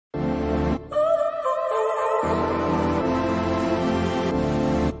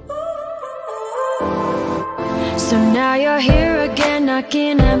So now you're here again,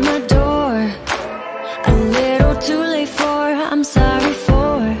 knocking at my door. A little too late for, I'm sorry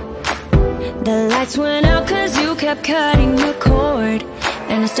for. The lights went out cause you kept cutting the cord,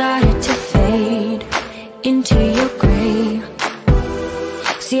 and I started to fade into your grave.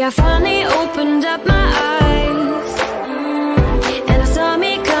 See, I finally opened up my eyes, and I saw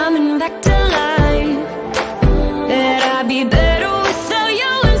me coming back to life. That I'd be better without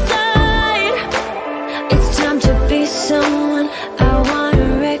you inside. It's time to be someone I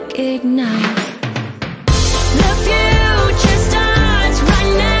wanna recognize. The future starts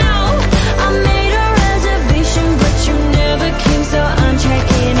right now. I made a reservation, but you never came, so I'm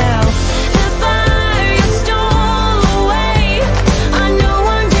checking out. The fire you stole away, I know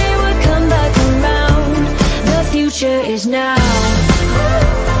one day we'll come back around. The future is now.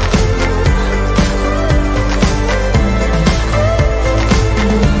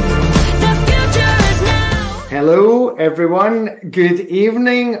 Hello everyone, good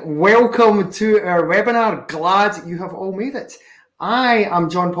evening. Welcome to our webinar. Glad you have all made it. I am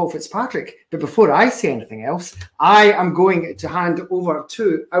John Paul Fitzpatrick, but before I say anything else, I am going to hand over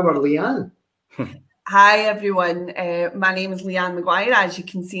to our Leanne. Hi everyone, my name is Leanne McGuire, as you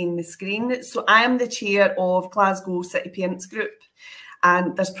can see on the screen. So I am the chair of Glasgow City Parents Group.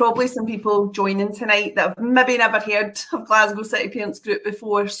 And there's probably some people joining tonight that have maybe never heard of Glasgow City Parents Group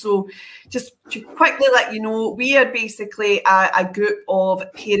before. So just to quickly let you know, we are basically a group of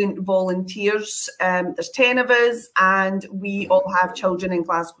parent volunteers. There's 10 of us, and we all have children in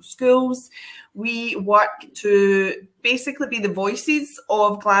Glasgow schools. We work to basically be the voices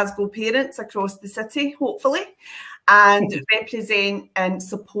of Glasgow parents across the city, hopefully, and represent and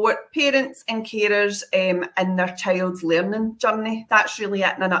support parents and carers in their child's learning journey. That's really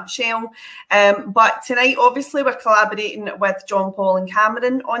it in a nutshell. But tonight, obviously, we're collaborating with John Paul and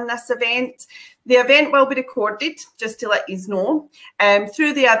Cameron on this event. The event will be recorded, just to let you know.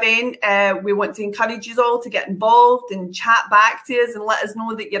 Through the event, we want to encourage you all to get involved and chat back to us and let us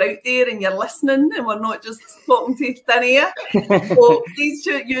know that you're out there and you're listening and we're not just talking to thin air. So please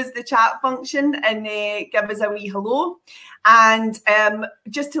use the chat function and give us a wee hello. And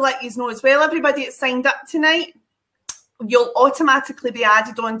just to let you know as well, everybody that's signed up tonight, you'll automatically be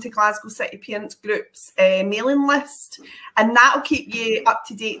added on to Glasgow City Parents Group's mailing list, and that'll keep you up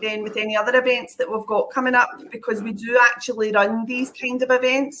to date then with any other events that we've got coming up, because we do actually run these kind of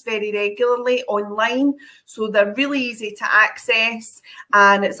events very regularly online, so they're really easy to access,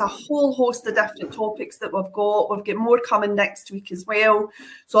 and it's a whole host of different topics that we've got. We've got more coming next week as well,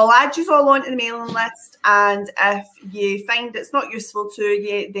 so I'll add you all onto the mailing list, and if you find it's not useful to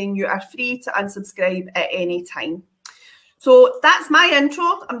you, then you are free to unsubscribe at any time. So that's my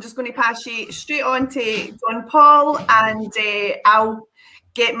intro. I'm just going to pass you straight on to John Paul, and I'll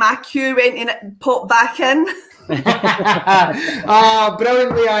get my cue ready and pop back in. Brilliant,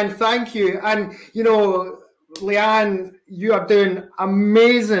 Leanne. Thank you. And, you know, Leanne, you are doing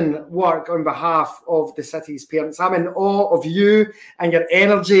amazing work on behalf of the city's parents. I'm in awe of you and your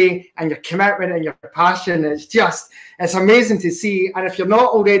energy and your commitment and your passion. It's amazing to see. And if you're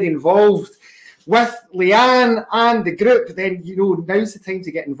not already involved with Leanne and the group, then you know now's the time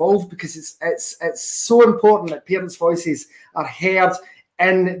to get involved, because it's so important that parents' voices are heard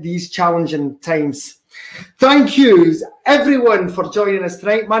in these challenging times. Thank you everyone for joining us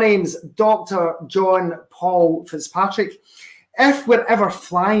tonight. My name's Dr. John Paul Fitzpatrick. If we're ever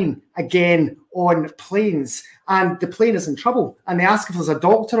flying again on planes and the plane is in trouble and they ask if there's a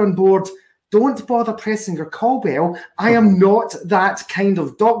doctor on board, don't bother pressing your call bell. I am not that kind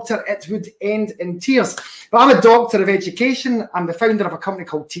of doctor. It would end in tears. But I'm a doctor of education. I'm the founder of a company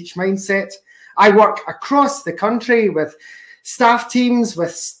called TeachMindset. I work across the country with staff teams,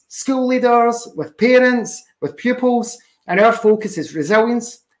 with school leaders, with parents, with pupils. And our focus is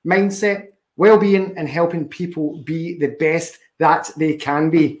resilience, mindset, well-being, and helping people be the best that they can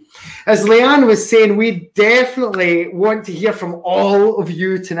be. As Leanne was saying, we definitely want to hear from all of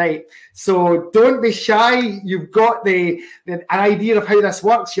you tonight. So don't be shy. You've got an idea of how this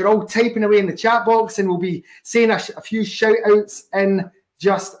works. You're all typing away in the chat box, and we'll be saying a few shout outs in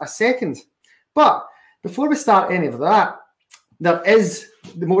just a second. But before we start any of that, there is,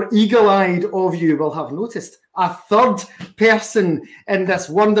 the more eagle-eyed of you will have noticed, a third person in this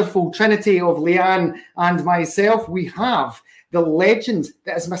wonderful trinity of Leanne and myself. We have the legend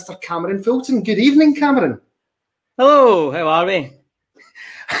that is Mr. Cameron Fulton. Good evening, Cameron. Hello, how are we?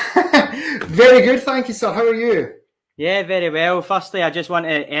 Very good, thank you, sir. How are you? Yeah, very well. Firstly, I just want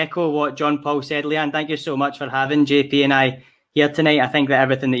to echo what John Paul said. Leanne, thank you so much for having JP and I here tonight. I think that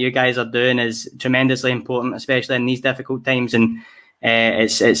everything that you guys are doing is tremendously important, especially in these difficult times. And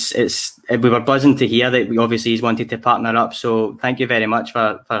We were buzzing to hear that obviously he's wanted to partner up. So thank you very much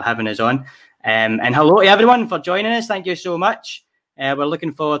for having us on. And hello to everyone for joining us. Thank you so much. We're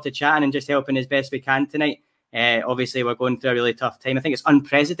looking forward to chatting and just helping as best we can tonight. Obviously, we're going through a really tough time. I think it's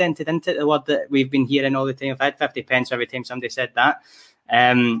unprecedented, isn't it? The word that we've been hearing all the time. I've had 50 pence every time somebody said that.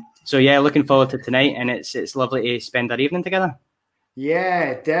 So yeah, looking forward to tonight, and it's lovely to spend our evening together.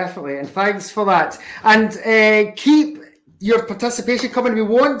 Yeah, definitely, and thanks for that. And keep your participation coming. We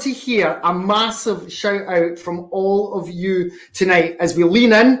want to hear a massive shout out from all of you tonight as we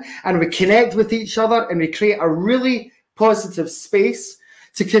lean in and we connect with each other and we create a really positive space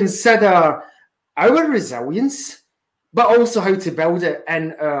to consider our resilience, but also how to build it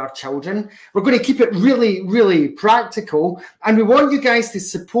in our children. We're going to keep it really, really practical, and we want you guys to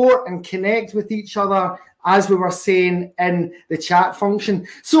support and connect with each other, as we were saying in the chat function.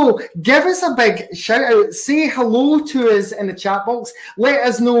 So give us a big shout out. Say hello to us in the chat box. Let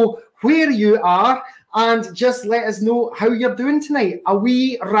us know where you are, and just let us know how you're doing tonight. A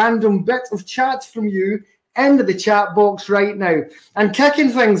wee random bit of chat from you into the chat box right now. And kicking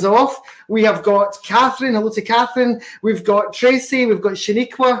things off, we have got Catherine. Hello to Catherine. We've got Tracy. We've got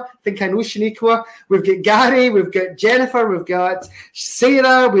Shaniqua. I think I know Shaniqua. We've got Gary. We've got Jennifer. We've got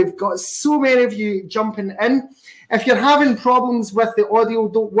Sarah. We've got so many of you jumping in. If you're having problems with the audio,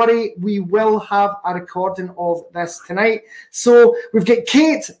 don't worry. We will have a recording of this tonight. So we've got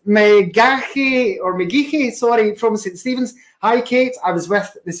Kate McGuire, sorry, from St. Stephen's. Hi, Kate. I was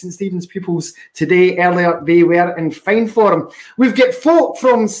with the St. Stephen's pupils today earlier. They were in fine form. We've got folk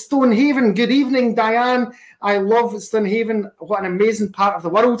from Stonehaven. Good evening, Diane. I love Stonehaven. What an amazing part of the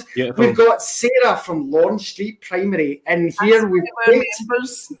world. Beautiful. We've got Sarah from Lawn Street Primary in here. We've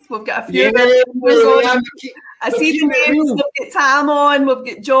got a few members. I see the names. We've got Tam on, we've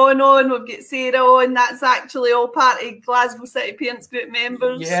got John on, we've got Sarah on. That's actually all part of Glasgow City Parents Group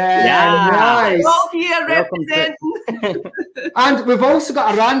members. Yeah, nice. We're all here representing. And we've also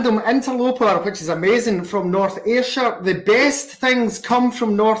got a random interloper, which is amazing, from North Ayrshire. The best things come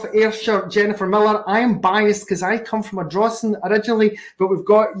from North Ayrshire, Jennifer Miller. I am biased because I come from Ardrossan originally, but we've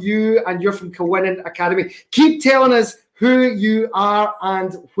got you and you're from Kilwinning Academy. Keep telling us who you are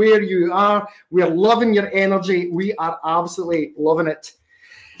and where you are. We're loving your energy. We are absolutely loving it.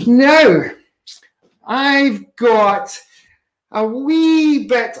 Now, I've got a wee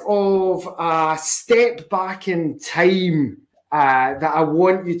bit of a step back in time that I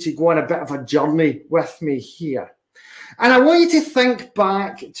want you to go on a bit of a journey with me here. And I want you to think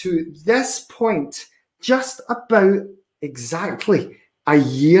back to this point just about exactly a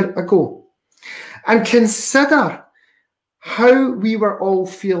year ago and consider how we were all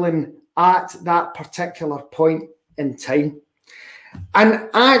feeling at that particular point in time. And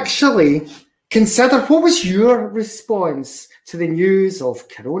actually consider what was your response to the news of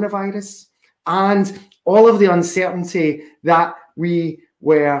coronavirus and all of the uncertainty that we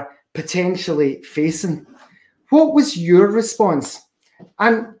were potentially facing. What was your response?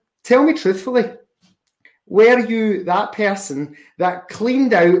 And tell me truthfully, were you that person that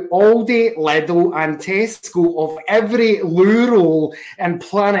cleaned out Aldi, Lidl and Tesco of every loo roll in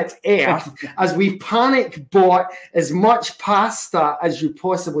planet Earth as we panic bought as much pasta as you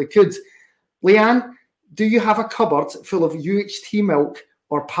possibly could? Leanne, do you have a cupboard full of UHT milk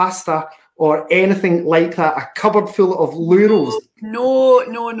or pasta or anything like that? A cupboard full of loo rolls? No,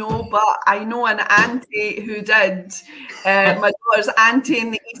 but I know an auntie who did. My daughter's auntie in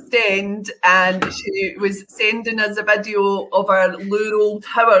the East End, and she was sending us a video of her loo roll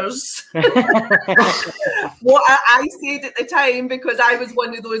towers. What I said at the time, because I was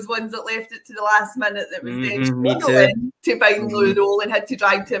one of those ones that left it to the last minute, that was then struggling to find loo roll and had to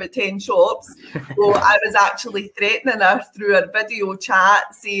drive to about 10 shops. So I was actually threatening her through her video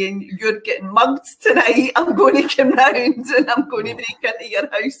chat, saying, "You're getting mugged tonight. I'm going to come round and I'm going to break into your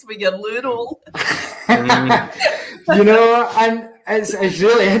house with your loo roll." You know, and it's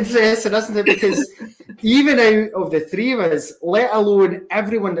really interesting, isn't it? Because even out of the three of us, let alone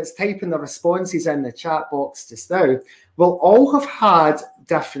everyone that's typing the responses in the chat box just now, will all have had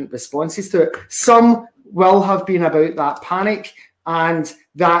different responses to it. Some will have been about that panic and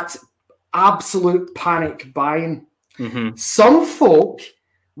that absolute panic buying. Some folk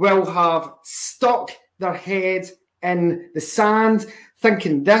will have stuck their head in the sand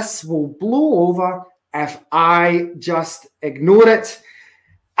thinking this will blow over if I just ignore it.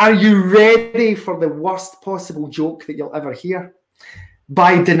 Are you ready for the worst possible joke that you'll ever hear?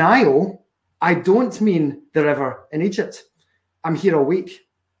 By denial, I don't mean the river in Egypt. I'm here all week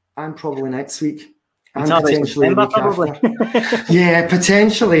and probably next week and potentially the week after. Yeah,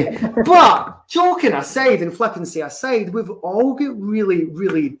 potentially. But joking aside and flippancy aside, we've all got really,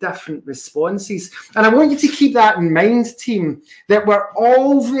 really different responses. And I want you to keep that in mind, team, that we're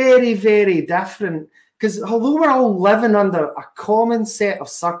all very, very different. Because although we're all living under a common set of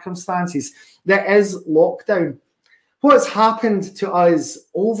circumstances, that is lockdown, what's happened to us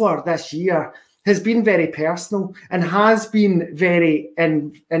over this year has been very personal and has been very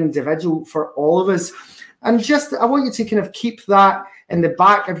individual for all of us. And just, I want you to kind of keep that in the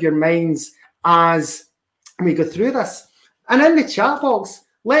back of your minds as we go through this. And in the chat box,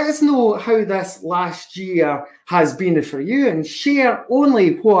 let us know how this last year has been for you, and share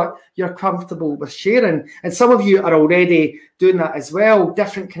only what you're comfortable with sharing. And some of you are already doing that as well,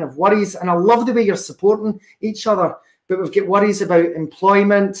 different kind of worries. And I love the way you're supporting each other. But we've got worries about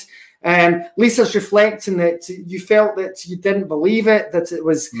employment. Lisa's reflecting that you felt that you didn't believe it, that it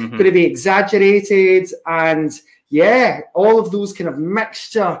was going to be exaggerated. And yeah, all of those kind of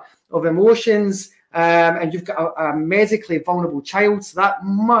mixture of emotions. And you've got a medically vulnerable child, so that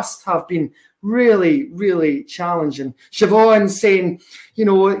must have been really, really challenging. Siobhan saying, you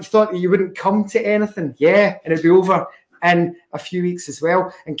know, you thought you wouldn't come to anything. Yeah, and it'd be over in a few weeks as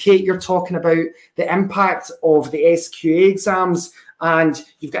well. And Kate, you're talking about the impact of the SQA exams, and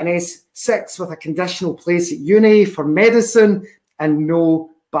you've got an S6 with a conditional place at uni for medicine and no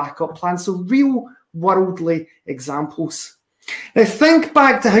backup plan. So real worldly examples. Now think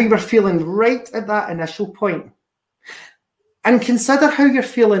back to how you were feeling right at that initial point, and consider how you're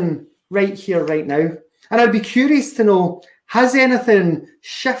feeling right here, right now. And I'd be curious to know, has anything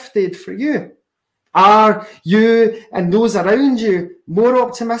shifted for you? Are you and those around you more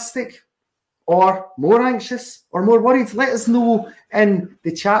optimistic, or more anxious, or more worried? Let us know in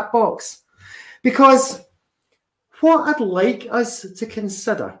the chat box. Because what I'd like us to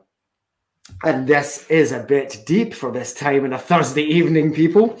consider, and this is a bit deep for this time on a Thursday evening,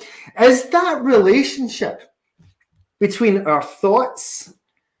 people, is that relationship between our thoughts,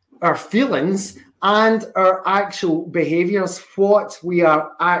 our feelings, and our actual behaviours, what we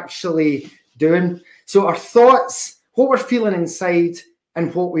are actually doing. So our thoughts, what we're feeling inside,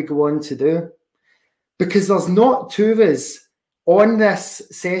 and what we go on to do. Because there's not two of us on this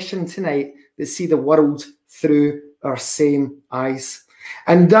session tonight that see the world through our same eyes.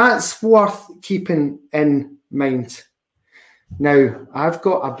 And that's worth keeping in mind. Now, I've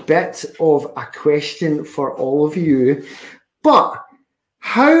got a bit of a question for all of you, but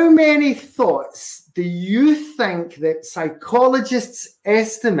how many thoughts do you think that psychologists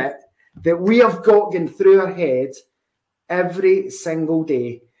estimate that we have got going through our head every single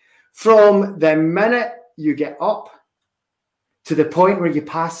day, from the minute you get up to the point where you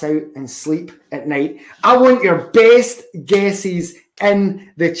pass out and sleep at night? I want your best guesses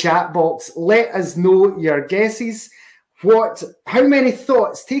in the chat box. Let us know your guesses. How many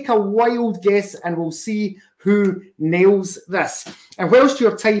thoughts? Take a wild guess and we'll see who nails this. And whilst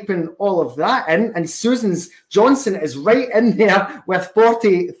you're typing all of that in, and Susan's Johnson is right in there with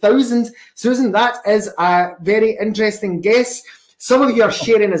 40,000. Susan, that is a very interesting guess. Some of you are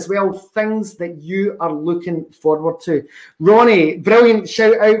sharing as well things that you are looking forward to. Ronnie, brilliant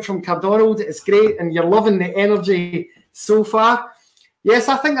shout out from Cardonald. It's great, and you're loving the energy so far. Yes,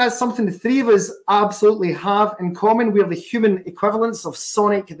 I think that's something the three of us absolutely have in common. We're the human equivalents of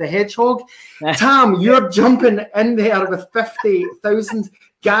Sonic the Hedgehog. Tam, you're jumping in there with 50,000.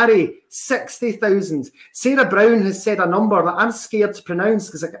 Gary, 60,000. Sarah Brown has said a number that I'm scared to pronounce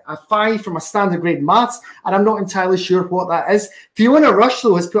because I got a 5 from a standard grade maths, and I'm not entirely sure what that is. Fiona Rush,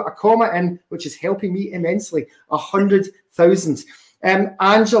 though, has put a comma in, which is helping me immensely. 100,000.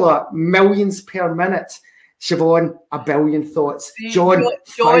 Angela, millions per minute. Siobhan, 1 billion thoughts. John,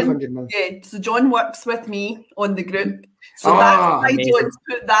 500 million. Yeah, so John works with me on the group. So that's why John's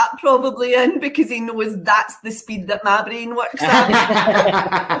put that probably in, because he knows that's the speed that my brain works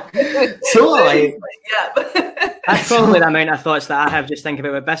at. Totally. Yeah. That's probably the amount of thoughts that I have just thinking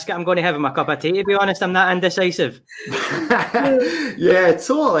about a biscuit I'm going to have in my cup of tea, to be honest. I'm that indecisive. Yeah,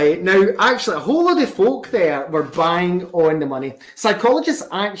 totally. Now, actually, a whole lot of folk there were bang on the money. Psychologists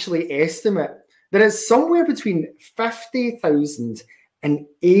actually estimate that it's somewhere between 50,000 and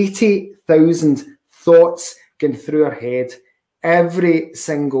 80,000 thoughts going through our head every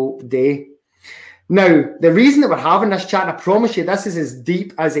single day. Now, the reason that we're having this chat, and I promise you this is as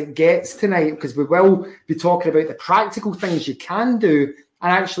deep as it gets tonight, because we will be talking about the practical things you can do,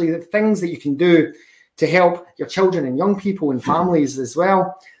 and actually the things that you can do to help your children and young people and families as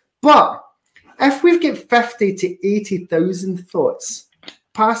well. But if we've got 50 to 80,000 thoughts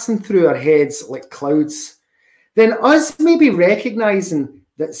passing through our heads like clouds, then us maybe recognizing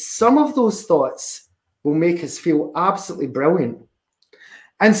that some of those thoughts will make us feel absolutely brilliant,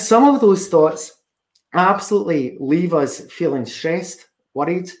 And some of those thoughts absolutely leave us feeling stressed,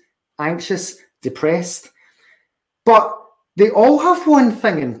 worried, anxious, depressed. But they all have one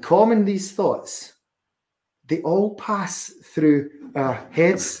thing in common, these thoughts. They all pass through our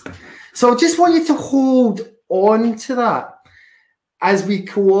heads. So I just want you to hold on to that as we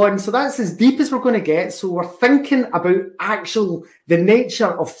go on. So that's as deep as we're going to get. So we're thinking about the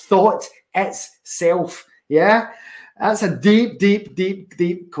nature of thought itself. Yeah, that's a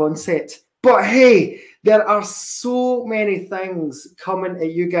deep concept. But hey, there are so many things coming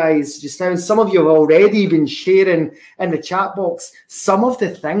at you guys just now. And some of you have already been sharing in the chat box some of the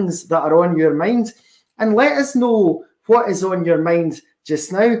things that are on your mind. And let us know what is on your mind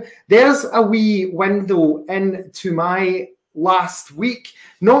just now. There's a wee window into my last week,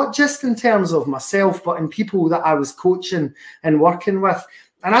 not just in terms of myself, but in people that I was coaching and working with.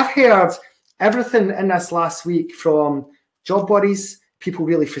 And I've heard everything in this last week, from job worries, people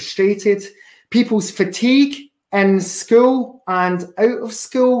really frustrated, people's fatigue in school and out of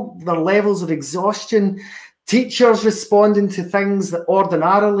school, their levels of exhaustion, teachers responding to things that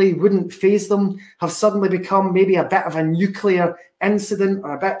ordinarily wouldn't faze them have suddenly become maybe a bit of a nuclear incident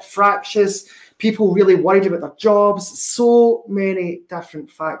or a bit fractious. People really worried about their jobs. So many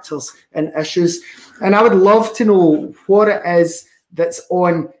different factors and issues. And I would love to know what it is that's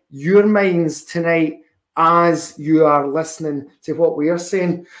on your minds tonight as you are listening to what we are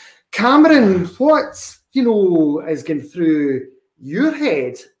saying. Cameron, what, is going through your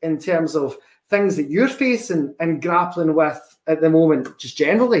head in terms of things that you're facing and grappling with at the moment, just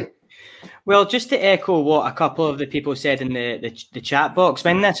generally? Well, just to echo what a couple of the people said in the chat box,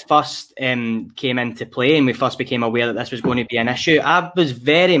 when this first came into play and we first became aware that this was going to be an issue, I was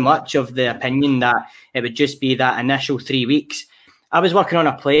very much of the opinion that it would just be that initial 3 weeks. I was working on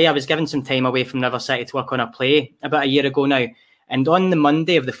a play. I was given some time away from River City to work on a play about a year ago now. And on the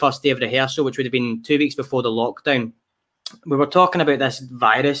Monday of the first day of rehearsal, which would have been 2 weeks before the lockdown, we were talking about this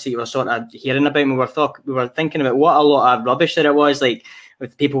virus that you were sort of hearing about. And we were thinking about what a lot of rubbish that it was. Like,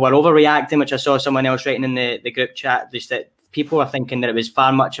 if people were overreacting, which I saw someone else writing in the group chat, just that people were thinking that it was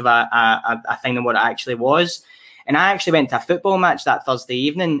far much of a thing than what it actually was. And I actually went to a football match that Thursday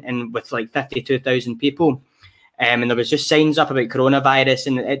evening, and with like 52,000 people. And there was just signs up about coronavirus,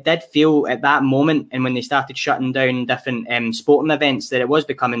 and it did feel at that moment, and when they started shutting down different sporting events, that it was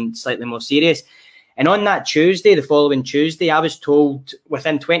becoming slightly more serious. And on that Tuesday, the following Tuesday, I was told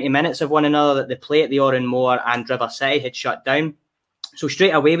within 20 minutes of one another that the play at the Oran Moor and River City had shut down. So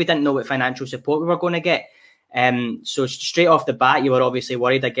straight away, we didn't know what financial support we were going to get. So straight off the bat, you were obviously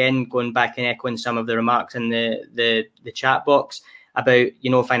worried, again, going back and echoing some of the remarks in the chat box about,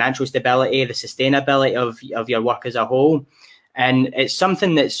 financial stability, the sustainability of your work as a whole. And it's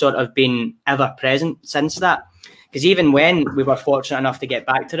something that's sort of been ever present since that. Because even when we were fortunate enough to get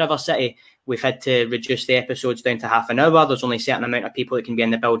back to River City, we've had to reduce the episodes down to half an hour. There's only a certain amount of people that can be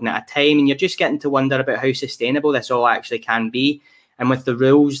in the building at a time. And you're just getting to wonder about how sustainable this all actually can be. And with the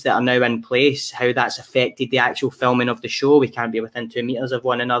rules that are now in place, how that's affected the actual filming of the show. We can't be within 2 meters of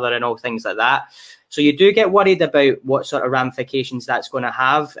one another and all things like that. So you do get worried about what sort of ramifications that's going to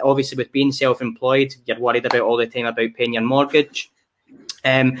have. Obviously, with being self-employed, you're worried about all the time about paying your mortgage.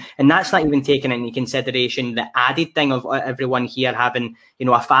 And that's not even taking into consideration the added thing of everyone here having,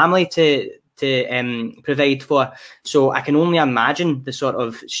 a family to provide for. So I can only imagine the sort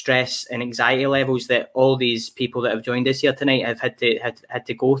of stress and anxiety levels that all these people that have joined us here tonight have had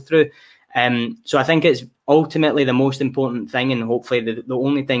to go through. So I think it's ultimately the most important thing, and hopefully the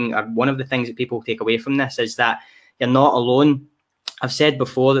only thing, or one of the things that people take away from this, is that you're not alone. I've said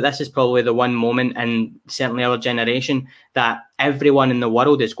before that this is probably the one moment, and certainly our generation, that everyone in the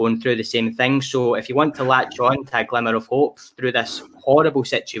world is going through the same thing. So if you want to latch on to a glimmer of hope through this horrible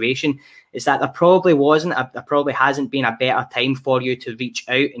situation, is that there probably hasn't been a better time for you to reach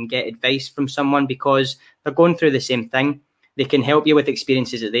out and get advice from someone, because they're going through the same thing. They can help you with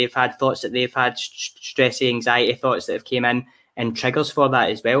experiences that they've had, thoughts that they've had, stressy, anxiety thoughts that have came in, and triggers for that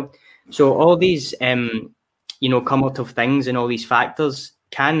as well. So all these cumulative things and all these factors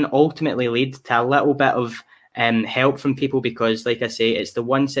can ultimately lead to a little bit of help from people, because, like I say, it's the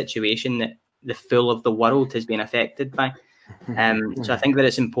one situation that the full of the world has been affected by. So I think that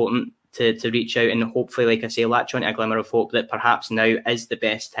it's important to reach out and hopefully, like I say, latch on to a glimmer of hope that perhaps now is the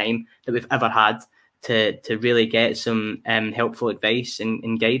best time that we've ever had to really get some helpful advice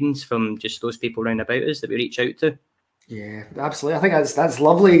and guidance from just those people around about us that we reach out to. Yeah, absolutely. I think that's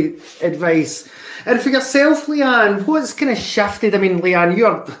lovely advice. And for yourself, Leanne, what's kind of shifted? I mean, Leanne,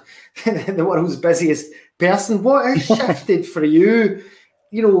 you're the world's busiest person. What has shifted for you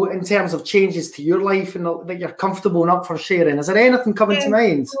you know, in terms of changes to your life and that you're comfortable enough for sharing? Is there anything coming to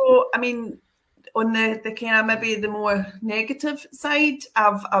mind? So, I mean, on the kind of maybe the more negative side,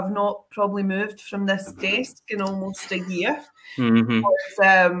 I've not probably moved from this desk in almost a year. Mm-hmm.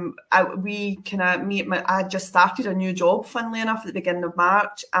 I just started a new job, funnily enough, at the beginning of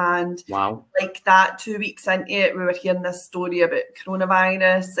March, and wow, like that, 2 weeks into it, we were hearing this story about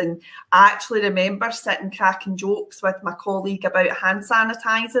coronavirus, and I actually remember sitting cracking jokes with my colleague about hand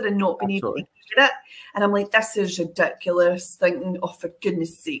sanitizer and not being able to get it, and I'm like, this is ridiculous, thinking, oh, for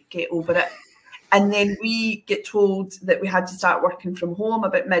goodness sake, get over it. And then we get told that we had to start working from home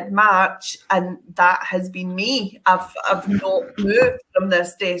about mid-March, and that has been me. I've not moved from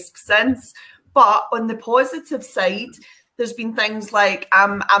this desk since. But on the positive side, there's been things like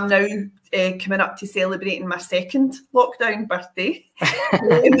I'm now coming up to celebrating my second lockdown birthday.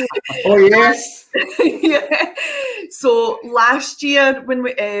 Oh yes. Yeah. So last year when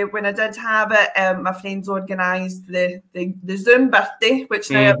I did have it, my friends organised the Zoom birthday,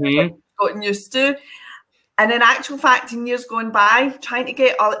 which now I've gotten used to. And in actual fact, in years gone by, trying to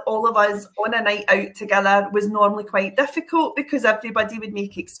get all of us on a night out together was normally quite difficult because everybody would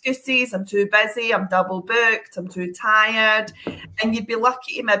make excuses. I'm too busy, I'm double booked, I'm too tired. And you'd be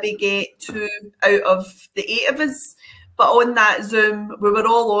lucky to maybe get 2 out of the 8 of us. But on that Zoom, we were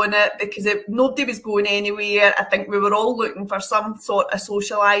all on it because nobody was going anywhere. I think we were all looking for some sort of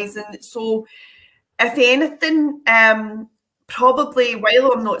socialising. So if anything, probably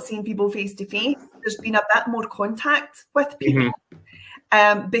while I'm not seeing people face to face, there's been a bit more contact with people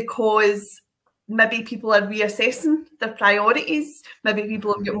because maybe people are reassessing their priorities. Maybe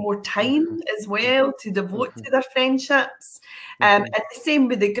people have got more time as well to devote to their friendships. And the same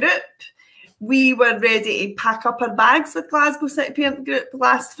with the group. We were ready to pack up our bags with Glasgow City Parents Group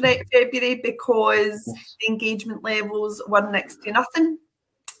last February because the engagement levels were next to nothing.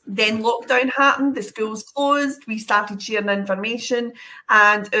 Then lockdown happened, the schools closed, we started sharing information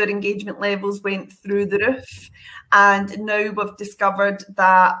and our engagement levels went through the roof. And now we've discovered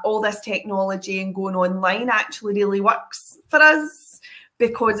that all this technology and going online actually really works for us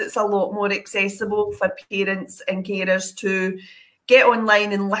because it's a lot more accessible for parents and carers to get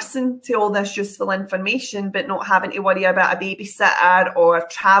online and listen to all this useful information, but not having to worry about a babysitter or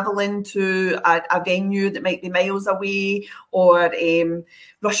travelling to a venue that might be miles away, or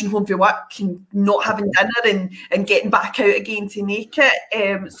rushing home from work and not having dinner and getting back out again to make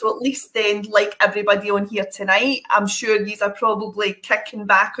it. So at least then, like everybody on here tonight, I'm sure you are probably kicking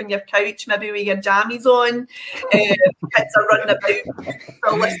back on your couch, maybe with your jammies on. Kids are running about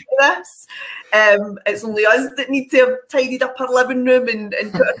for listen to this. It's only us that need to have tidied up our living room and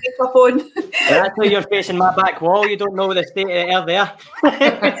put our makeup on. That's why you're facing my back wall. You don't know the state of the air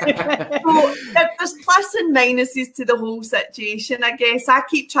there. So there's plus and minuses to the whole situation, I guess. I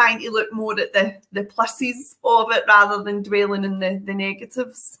keep trying to look more at the pluses of it rather than dwelling in the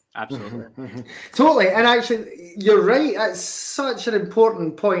negatives. Absolutely. Totally. And actually, you're right. That's such an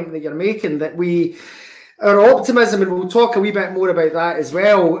important point that you're making, that our optimism, and we'll talk a wee bit more about that as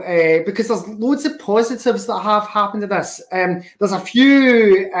well, because there's loads of positives that have happened to this. There's a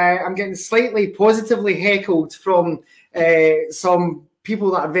few, I'm getting slightly positively heckled from some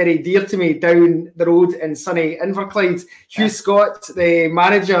people that are very dear to me down the road in sunny Inverclyde. Hugh Scott, the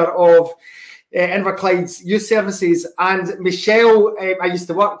manager of Inverclyde's youth services, and Michelle, I used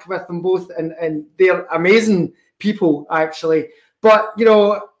to work with them both, and they're amazing people, actually. But, you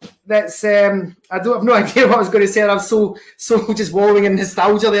know, that's, I have no idea what I was going to say. I'm so just wallowing in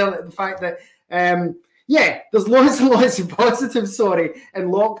nostalgia there. The fact that, there's lots and lots of positives,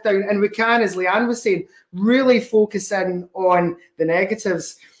 in lockdown. And we can, as Leanne was saying, really focus in on the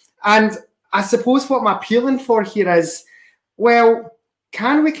negatives. And I suppose what I'm appealing for here is, well,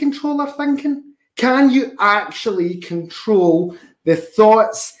 can we control our thinking? Can you actually control the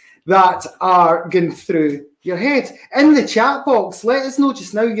thoughts that are going through your head? In the chat box, let us know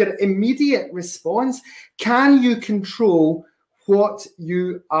just now your immediate response. Can you control what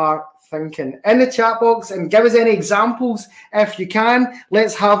you are thinking? In the chat box, and give us any examples if you can.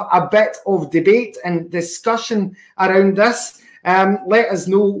 Let's have a bit of debate and discussion around this. Let us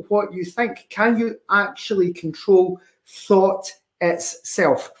know what you think. Can you actually control thought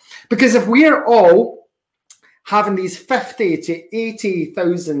itself? Because if we're all having these 50 to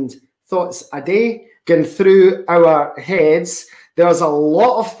 80,000 thoughts a day going through our heads, there's a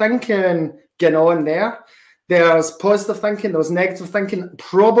lot of thinking going on there. There's positive thinking, there's negative thinking,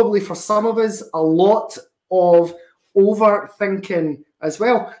 probably for some of us, a lot of overthinking as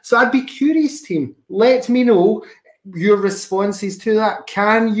well. So I'd be curious, team, let me know your responses to that?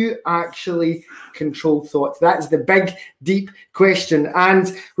 Can you actually control thought? That is the big, deep question.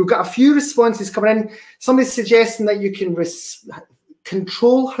 And we've got a few responses coming in. Somebody's suggesting that you can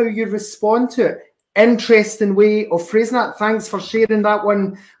control how you respond to it. Interesting way of phrasing that. Thanks for sharing that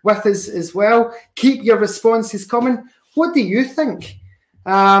one with us as well. Keep your responses coming. What do you think?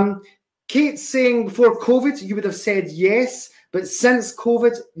 Kate's saying before COVID, you would have said yes, but since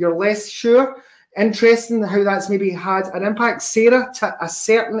COVID, you're less sure. Interesting how that's maybe had an impact. Sarah, to a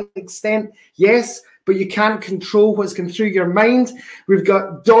certain extent, yes, but you can't control what's going through your mind. We've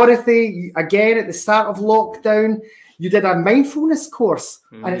got Dorothy, again, at the start of lockdown. You did a mindfulness course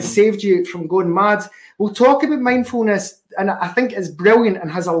and it saved you from going mad. We'll talk about mindfulness, and I think it's brilliant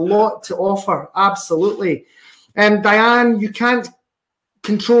and has a lot to offer. Absolutely. Diane, you can't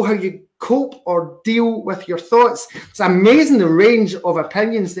control how you cope or deal with your thoughts. It's amazing the range of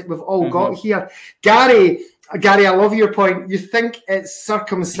opinions that we've all got here. Gary, I love your point. You think it's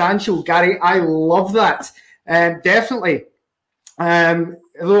circumstantial, Gary. I love that. Definitely.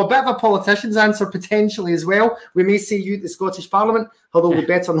 Although a bit of a politician's answer potentially as well. We may see you at the Scottish Parliament, although we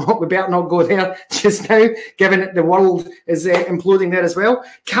better not go there just now, given that the world is imploding there as well.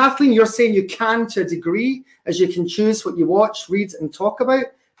 Kathleen, you're saying you can to a degree, as you can choose what you watch, read and talk about,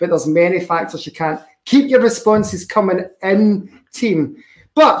 but there's many factors you can't. Keep your responses coming in, team.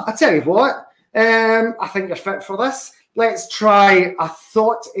 But I tell you what, I think you're fit for this. Let's try a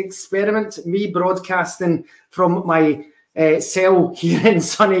thought experiment, me broadcasting from my cell here in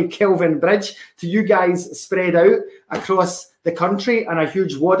sunny Kelvin Bridge to you guys spread out across the country and a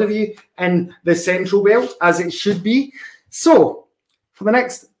huge wad of you in the Central Belt, as it should be. So for the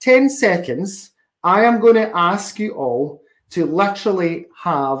next 10 seconds, I am going to ask you all to literally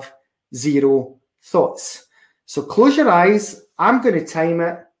have 0 thoughts. So close your eyes. I'm going to time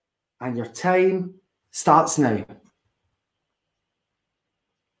it, and your time starts now.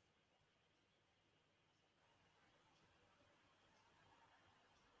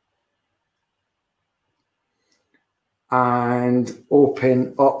 And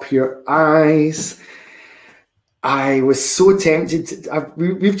open up your eyes. I was so tempted.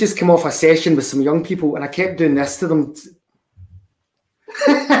 We've just come off a session with some young people, and I kept doing this to them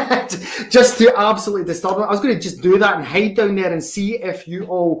just to absolutely disturb them. I was going to just do that and hide down there and see if you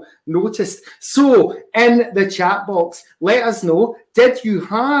all noticed. So in the chat box, let us know, did you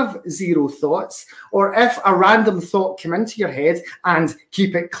have 0 thoughts? Or if a random thought came into your head, and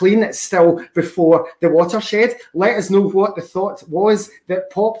keep it clean still before the watershed, let us know what the thought was that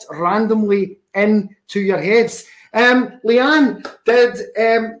popped randomly into your heads. Leanne,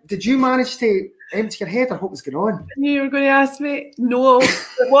 did you manage to empty your head, or what was going on? You were going to ask me? No.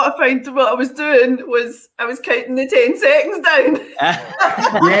 What I was doing was I was counting the 10 seconds down.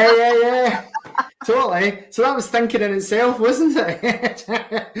 Yeah. Totally. So that was thinking in itself, wasn't it?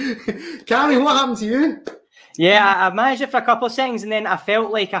 Carrie, what happened to you? Yeah, I managed it for a couple of seconds, and then I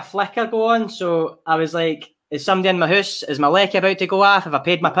felt like a flicker go on. So I was like, is somebody in my house? Is my leck about to go off? Have I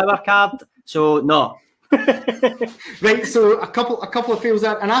paid my power card? So no. Right, so a couple of fails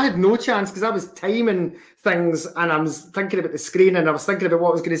there, and I had no chance because I was timing things, and I was thinking about the screen, and I was thinking about what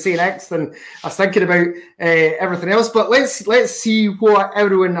I was going to say next, and I was thinking about everything else. But let's see what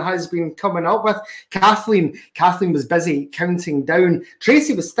everyone has been coming up with. Kathleen was busy counting down.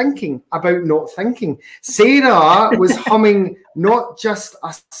 Tracy was thinking about not thinking. Sarah was humming not just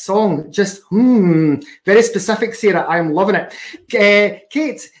a song, just very specific, Sarah. I'm loving it.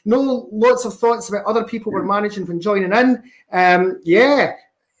 Kate, lots of thoughts about other people were managing from joining in. Yeah.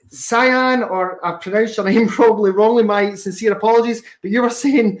 Cyan, or I've pronounced your name probably wrongly, my sincere apologies, but you were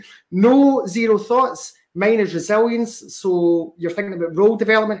saying no 0 thoughts. Mine is resilience, so you're thinking about role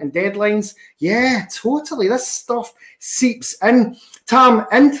development and deadlines. Yeah, totally. This stuff seeps in. Tam,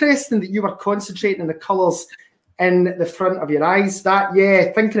 interesting that you were concentrating on the colours in the front of your eyes. That,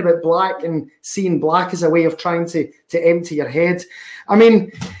 yeah, thinking about black and seeing black as a way of trying to empty your head. I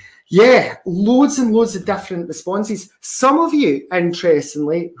mean, yeah, loads and loads of different responses. Some of you,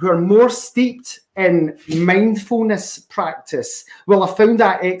 interestingly, who are more steeped in mindfulness practice will have found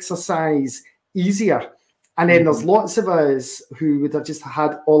that exercise easier. And then there's lots of us who would have just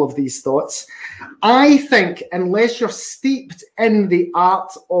had all of these thoughts. I think unless you're steeped in the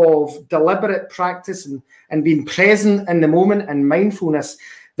art of deliberate practice and being present in the moment and mindfulness,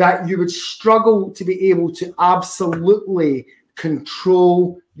 that you would struggle to be able to absolutely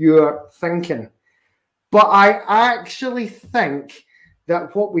control your thinking. But I actually think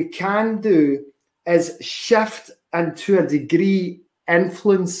that what we can do is shift and to a degree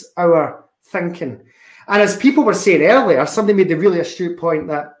influence our thinking. And as people were saying earlier, somebody made the really astute point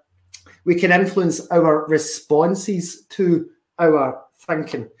that we can influence our responses to our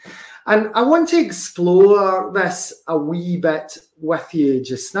thinking. And I want to explore this a wee bit with you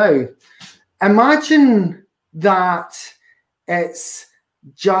just now. Imagine that it's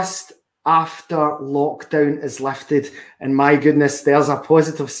just after lockdown is lifted, and my goodness, there's a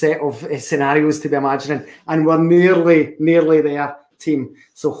positive set of scenarios to be imagining, and we're nearly there, team.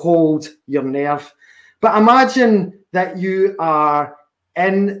 So hold your nerve. But imagine that you are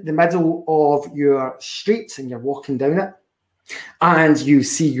in the middle of your street and you're walking down it, and you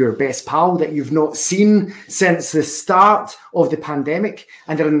see your best pal that you've not seen since the start of the pandemic,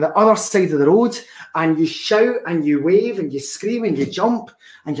 and they're on the other side of the road, and you shout and you wave and you scream and you jump,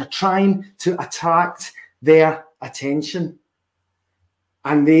 and you're trying to attract their attention.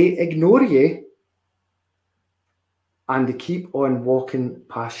 And they ignore you, and they keep on walking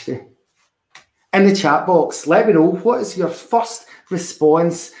past you. In the chat box, let me know, what is your first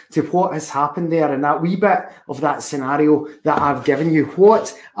response to what has happened there in that wee bit of that scenario that I've given you?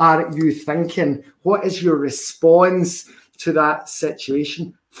 What are you thinking? What is your response to that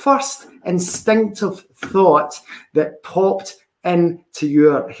situation? First instinctive thought that popped into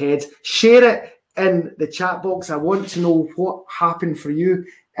your head. Share it in the chat box. I want to know what happened for you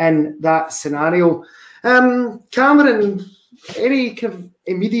in that scenario. Cameron, any kind of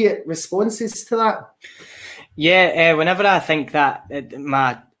immediate responses to that? Yeah, whenever I think that,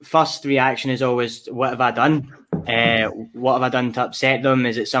 my first reaction is always, what have I done? What have I done to upset them?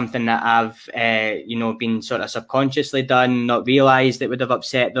 Is it something that I've, been sort of subconsciously done, not realised it would have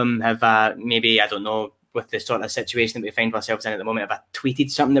upset them? Have I maybe, I don't know, with the sort of situation that we find ourselves in at the moment, have I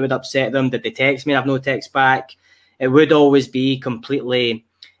tweeted something that would upset them? Did they text me and I've no text back? It would always be completely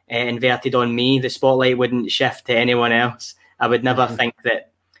inverted on me. The spotlight wouldn't shift to anyone else. I would never think that,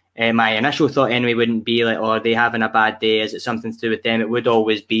 my initial thought anyway wouldn't be like, oh, are they having a bad day? Is it something to do with them? It would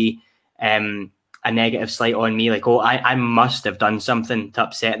always be a negative slight on me, like, oh, I must have done something to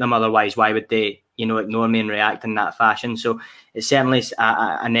upset them, otherwise why would they, ignore me and react in that fashion? So it's certainly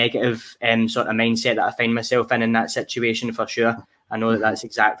a negative sort of mindset that I find myself in that situation, for sure. I know that that's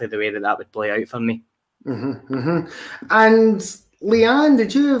exactly the way that would play out for me. And Leanne,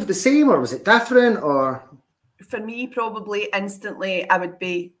 did you have the same, or was it different? Or for me, probably instantly I would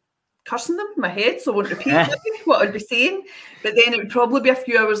be cursing them in my head, so I won't repeat what I'd be saying. But then it would probably be a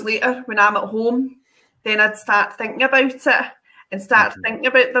few hours later when I'm at home, then I'd start thinking about it and start thinking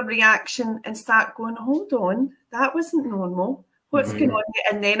about the reaction and start going, hold on, that wasn't normal. What's going on here?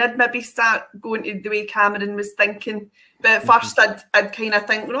 And then I'd maybe start going to the way Cameron was thinking. But at first I'd kind of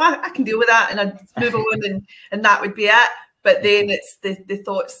think, well, I can deal with that, and I'd move on and that would be it. But then it's the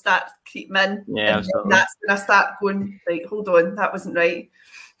thoughts start creeping in. Yeah, and that's when I start going, like, hold on, that wasn't right.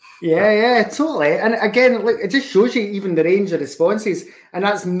 Yeah, totally. And again, look, it just shows you even the range of responses, and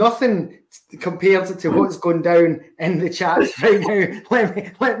that's nothing compared to what's going down in the chat right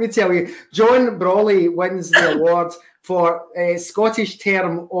now. Let me tell you, John Brawley wins the award for Scottish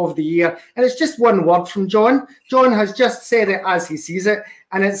Term of the Year, and it's just one word from John. John has just said it as he sees it,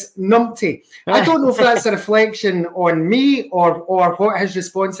 and it's numpty. I don't know if that's a reflection on me or what his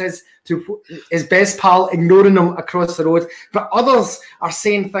response is to his best pal ignoring him across the road, but others are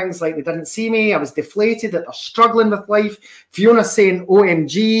saying things like, they didn't see me, I was deflated, that they're struggling with life. Fiona's saying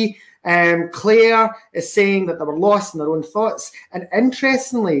OMG. Claire is saying that they were lost in their own thoughts. And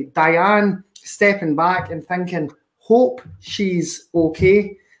interestingly, Diane stepping back and thinking, hope she's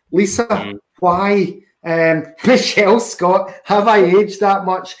okay. Lisa, why? Michelle Scott, have I aged that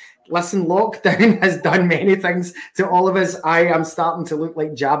much? Listen, lockdown has done many things to all of us. I am starting to look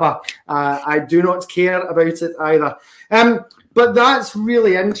like Jabba. I do not care about it either. But that's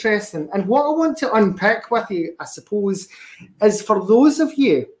really interesting. And what I want to unpick with you, I suppose, is for those of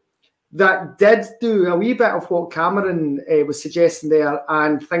you that did do a wee bit of what Cameron was suggesting there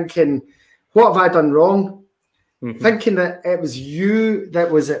and thinking, what have I done wrong? Thinking that it was you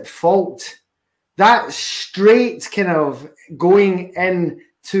that was at fault. That straight kind of going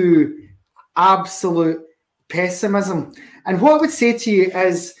into absolute pessimism. And what I would say to you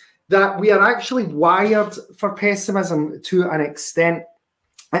is that we are actually wired for pessimism to an extent.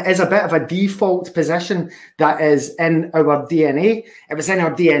 It is a bit of a default position that is in our DNA. It was in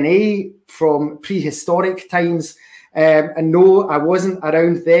our DNA from prehistoric times. And no, I wasn't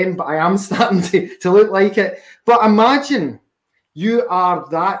around then, but I am starting to look like it. But imagine you are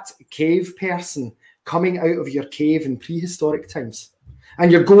that cave person coming out of your cave in prehistoric times, and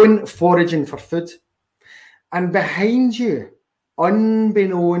you're going foraging for food. And behind you,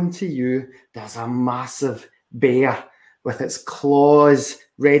 unbeknown to you, there's a massive bear with its claws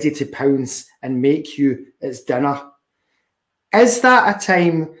ready to pounce and make you its dinner. Is that a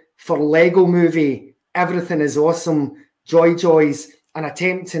time for Lego Movie, everything is awesome, joy joys, and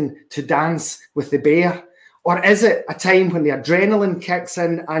attempting to dance with the bear? Or is it a time when the adrenaline kicks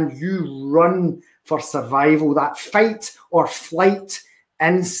in and you run for survival, that fight or flight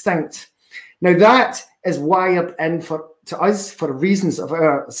instinct? Now that is wired in to us for reasons of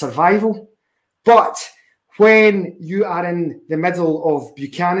our survival. But when you are in the middle of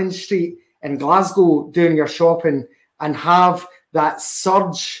Buchanan Street in Glasgow doing your shopping and have that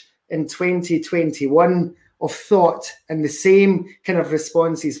surge in 2021 of thought and the same kind of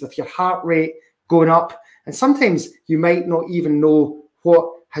responses with your heart rate going up, and sometimes you might not even know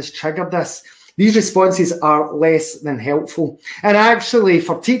what has triggered this, these responses are less than helpful. And actually,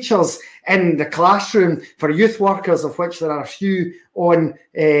 for teachers in the classroom, for youth workers, of which there are a few on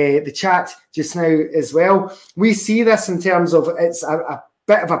the chat just now as well, we see this in terms of it's a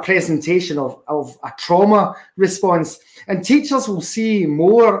bit of a presentation of a trauma response. And teachers will see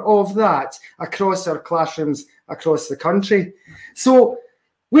more of that across our classrooms across the country. So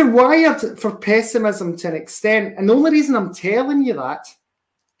we're wired for pessimism to an extent. And the only reason I'm telling you that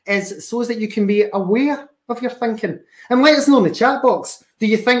is so that you can be aware of your thinking. And let us know in the chat box, do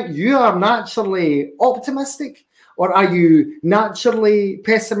you think you are naturally optimistic, or are you naturally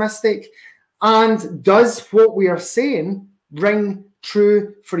pessimistic? And does what we are saying ring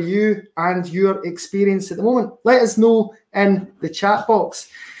true for you and your experience at the moment? Let us know in the chat box.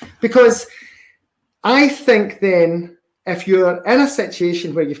 Because I think then, if you're in a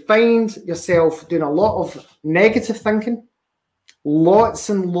situation where you find yourself doing a lot of negative thinking, lots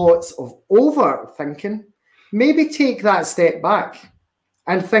and lots of overthinking, maybe take that step back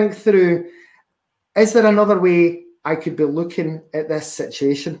and think through, is there another way I could be looking at this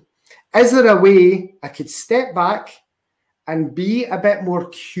situation? Is there a way I could step back and be a bit more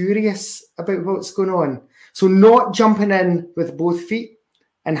curious about what's going on? So not jumping in with both feet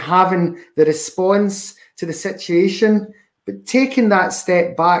and having the response to the situation, but taking that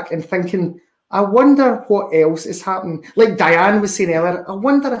step back and thinking, I wonder what else is happening. Like Diane was saying earlier, I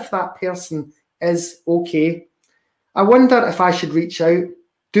wonder if that person is okay. I wonder if I should reach out.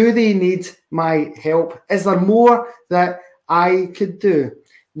 Do they need my help? Is there more that I could do?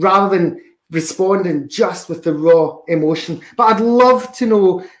 Rather than responding just with the raw emotion. But I'd love to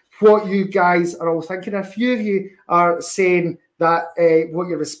know what you guys are all thinking. A few of you are saying that what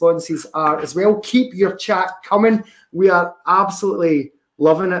your responses are as well. Keep your chat coming. We are absolutely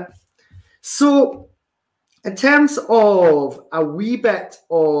loving it. So in terms of a wee bit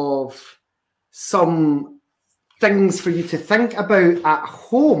of some things for you to think about at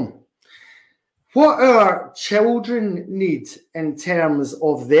home, what our children need in terms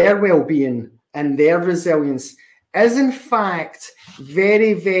of their well-being and their resilience is in fact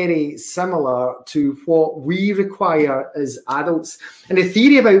very, very similar to what we require as adults. And the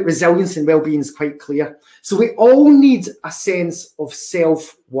theory about resilience and well-being is quite clear. So we all need a sense of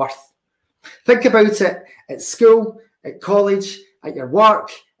self-worth. Think about it at school, at college, at your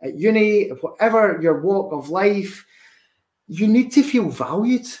work, at uni, whatever your walk of life. You need to feel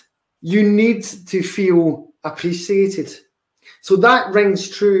valued. You need to feel appreciated. So that rings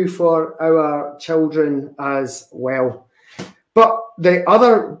true for our children as well. But the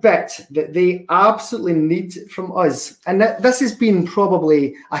other bit that they absolutely need from us, and this has been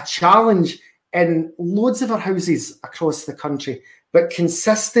probably a challenge in loads of our houses across the country, but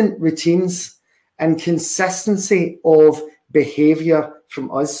consistent routines and consistency of behaviour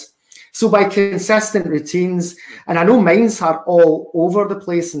from us. So by consistent routines, and I know mine's are all over the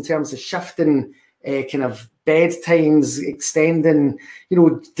place in terms of shifting kind of bedtimes, extending, you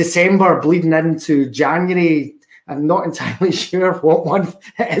know, December bleeding into January. I'm not entirely sure what month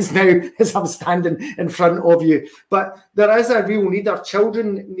it is now as I'm standing in front of you. But there is a real need. Our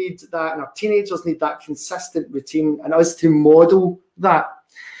children need that, and our teenagers need that consistent routine, and us to model that.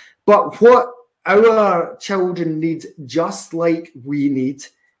 But what our children need, just like we need,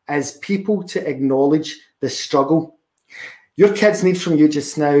 is people to acknowledge the struggle. Your kids need from you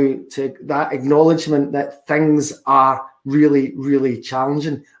just now to that acknowledgement that things are really, really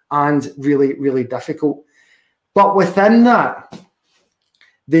challenging and really, really difficult. But within that,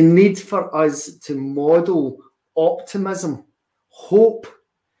 the need for us to model optimism, hope,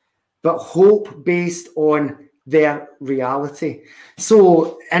 but hope based on their reality.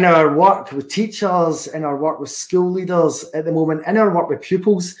 So in our work with teachers, in our work with school leaders at the moment, in our work with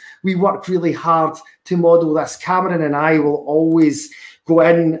pupils, we work really hard to model this. Cameron and I will always go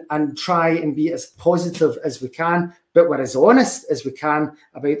in and try and be as positive as we can, but we're as honest as we can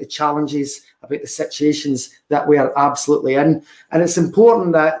about the challenges, about the situations that we are absolutely in. And it's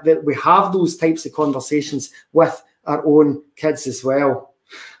important that we have those types of conversations with our own kids as well.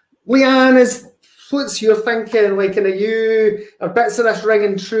 Leanne, what's your thinking? Like, are bits of this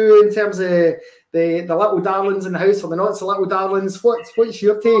ringing true in terms of the little darlings in the house, or the not so little darlings? What's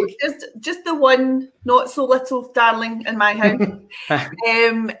your take? Just the one not so little darling in my house.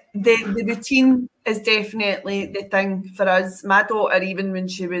 The routine is definitely the thing for us. My daughter, even when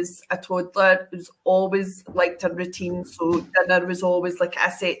she was a toddler, was always liked her routine. So dinner was always like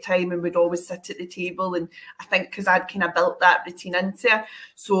a set time, and we'd always sit at the table. And I think because I'd kind of built that routine into her,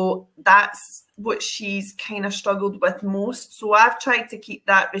 so that's what she's kind of struggled with most. So I've tried to keep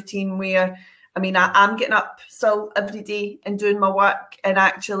that routine where, I mean, I'm getting up still every day and doing my work. And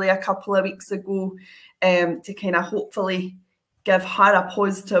actually a couple of weeks ago, to kind of hopefully give her a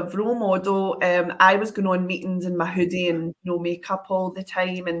positive role model, I was going on meetings in my hoodie and no makeup all the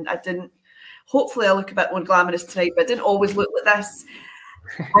time. And I didn't, hopefully I look a bit more glamorous tonight, but I didn't always look like this.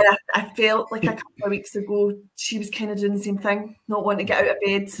 And I felt like a couple of weeks ago, she was kind of doing the same thing, not wanting to get out of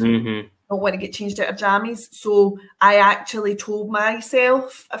bed. Not want to get changed out of jammies. So I actually told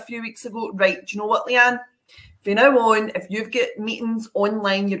myself a few weeks ago, right, do you know what, Leanne? From now on, if you've got meetings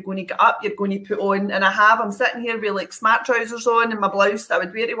online, you're going to get up, you're going to put on, and I'm sitting here with like smart trousers on and my blouse that I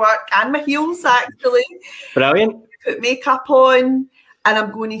would wear to work and my heels actually. Brilliant. Put makeup on, and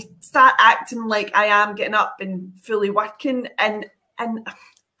I'm going to start acting like I am getting up and fully working. And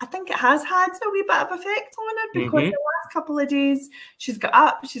I think it has had a wee bit of effect on her, because the last couple of days she's got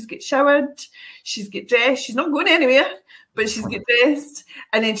up, she's got showered, she's got dressed, she's not going anywhere, but she's got dressed,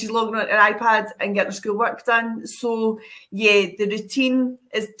 and then she's logging on her iPad and getting her schoolwork done. So yeah, the routine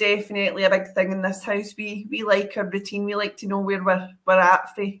is definitely a big thing in this house. We like our routine. We like to know where we're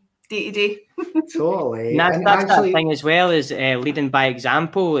at for day to day. Totally. And that's actually, that thing as well, is leading by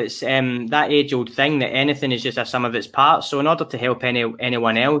example. It's that age-old thing that anything is just a sum of its parts. So in order to help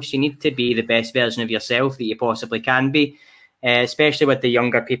anyone else, you need to be the best version of yourself that you possibly can be, especially with the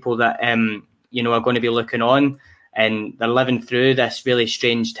younger people that you know, are going to be looking on, and they're living through this really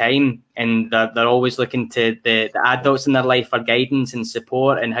strange time, and they're always looking to the adults in their life for guidance and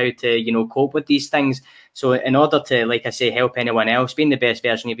support and how to, you know, cope with these things. So in order to, like I say, help anyone else, being the best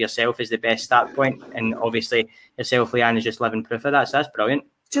version of yourself is the best start point. And obviously yourself, Leanne, is just living proof of that. So that's brilliant.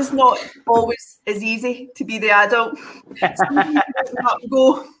 Just not always as easy to be the adult.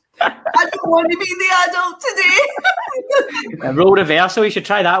 Go, I don't want to be the adult today. A role reversal, you should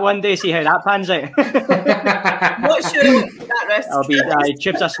try that one day, see how that pans out. Not sure I'll take that risk. I'll be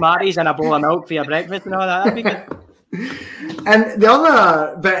chips of Smarties and a bowl of milk for your breakfast and all that. That'd be good. And the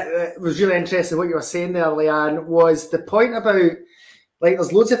other bit that was really interesting, what you were saying there, Leanne, was the point about, like,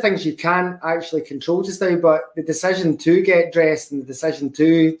 there's loads of things you can actually control just now, but the decision to get dressed and the decision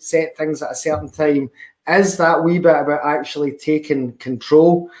to set things at a certain time is that wee bit about actually taking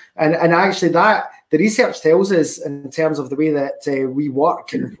control. And actually that, the research tells us, in terms of the way that we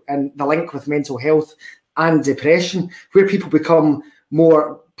work and the link with mental health and depression, where people become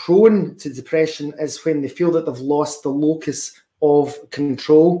more prone to depression is when they feel that they've lost the locus of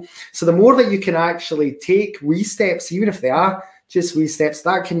control. So the more that you can actually take wee steps, even if they are just wee steps,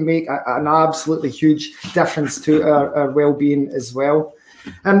 that can make an absolutely huge difference to our well-being as well.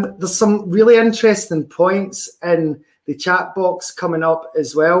 And there's some really interesting points in the chat box coming up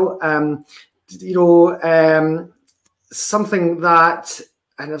as well. You know, something that,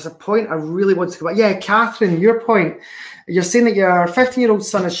 and there's a point I really want to come back. Yeah, Catherine, your point. You're saying that your 15-year-old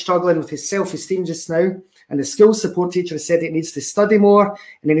son is struggling with his self-esteem just now, and the school support teacher has said he needs to study more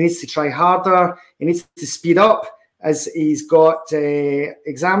and he needs to try harder. He needs to speed up as he's got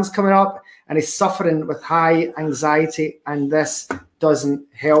exams coming up, and he's suffering with high anxiety, and this doesn't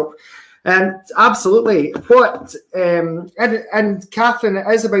help. Absolutely. What and Catherine, it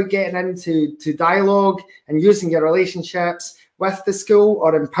is about getting into dialogue and using your relationships with the school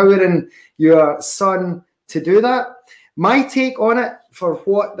or empowering your son to do that. My take on it, for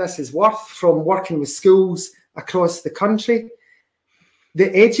what this is worth, from working with schools across the country,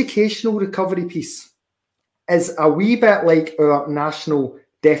 the educational recovery piece is a wee bit like our national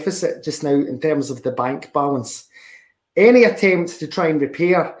deficit just now in terms of the bank balance. Any attempt to try and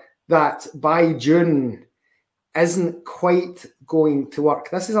repair that by June isn't quite going to work.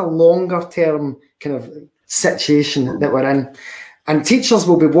 This is a longer term kind of situation that we're in. And teachers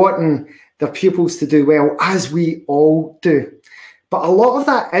will be wanting their pupils to do well, as we all do. But a lot of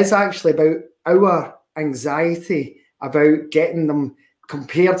that is actually about our anxiety, about getting them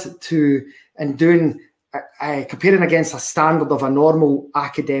compared to and doing, comparing against a standard of a normal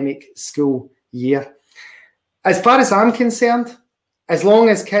academic school year. As far as I'm concerned, as long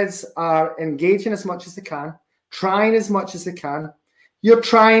as kids are engaging as much as they can, trying as much as they can, you're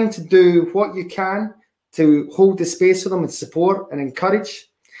trying to do what you can to hold the space for them and support and encourage.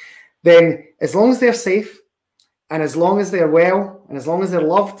 then as long as they're safe, and as long as they're well, and as long as they're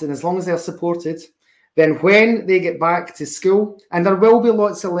loved, and as long as they're supported, then when they get back to school, and there will be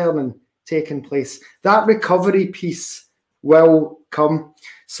lots of learning taking place, that recovery piece will come.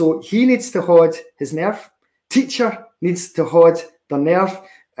 So he needs to hold his nerve. Teacher needs to hold their nerve,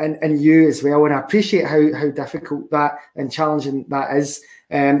 and you as well. And I appreciate how difficult that and challenging that is.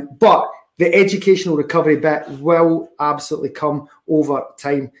 But the educational recovery bit will absolutely come over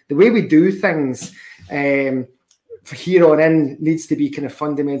time. The way we do things for here on in needs to be kind of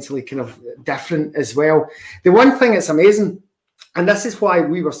fundamentally kind of different as well. The one thing that's amazing, and this is why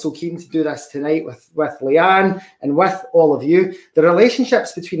we were so keen to do this tonight with Leanne and with all of you, the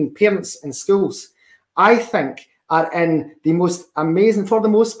relationships between parents and schools, I think, are in the most amazing, for the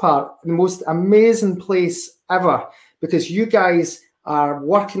most part, the most amazing place ever, because you guys are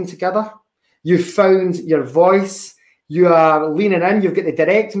working together. You've found your voice. You are leaning in. You've got the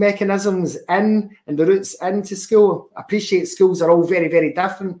direct mechanisms in and the routes into school. I appreciate schools are all very, very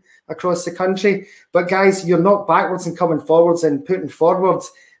different across the country. But guys, you're not backwards and coming forwards and putting forward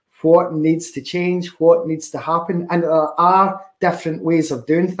what needs to change, what needs to happen. And there are different ways of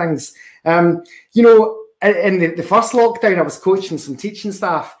doing things. You know, in the first lockdown, I was coaching some teaching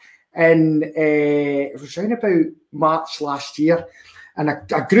staff, and it was around about March last year. And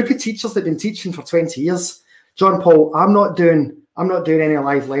a group of teachers that have been teaching for 20 years, John Paul, I'm not doing any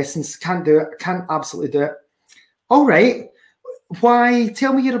live lessons. Can't do it. I can't absolutely do it. All right. Why?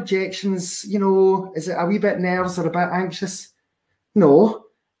 Tell me your objections. You know, is it a wee bit nervous or a bit anxious? No.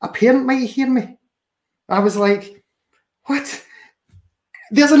 A parent might hear me. I was like, what?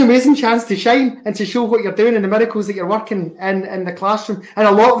 There's an amazing chance to shine and to show what you're doing and the miracles that you're working in the classroom. And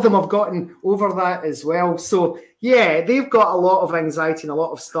a lot of them have gotten over that as well. So, yeah, they've got a lot of anxiety and a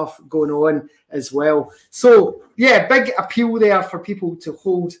lot of stuff going on as well. So, yeah, big appeal there for people to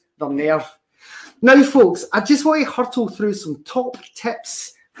hold their nerve. Now, folks, I just want to hurtle through some top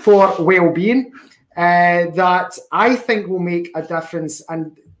tips for well-being that I think will make a difference,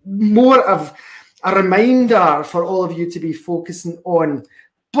 and more of a reminder for all of you to be focusing on.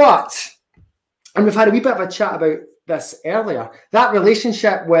 But, and we've had a wee bit of a chat about this earlier, that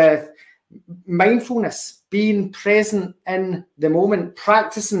relationship with mindfulness, being present in the moment,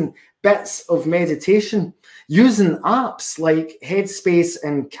 practicing bits of meditation, using apps like Headspace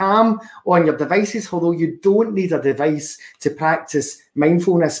and Calm on your devices, although you don't need a device to practice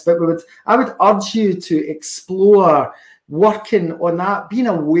mindfulness. But I would urge you to explore working on that, being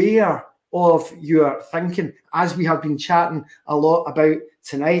aware of your thinking, as we have been chatting a lot about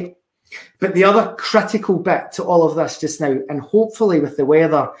tonight. But the other critical bit to all of this just now, and hopefully with the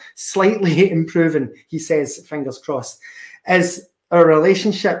weather slightly improving, he says, fingers crossed, is our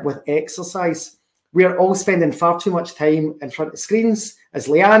relationship with exercise. We're all spending far too much time in front of screens, as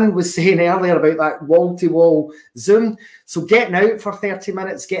Leanne was saying earlier about that wall-to-wall Zoom. So getting out for 30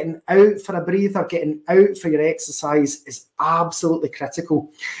 minutes, getting out for a breather, getting out for your exercise is absolutely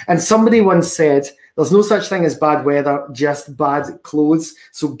critical. And somebody once said, there's no such thing as bad weather, just bad clothes.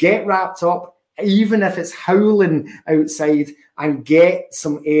 So get wrapped up, even if it's howling outside, and get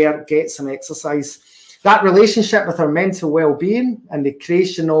some air, get some exercise. That relationship with our mental well-being and the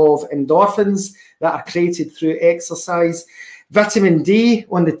creation of endorphins that are created through exercise. Vitamin D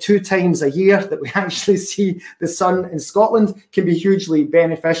on the 2 times a year that we actually see the sun in Scotland can be hugely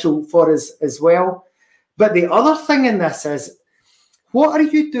beneficial for us as well. But the other thing in this is, what are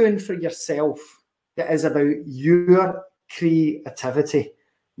you doing for yourself that is about your creativity?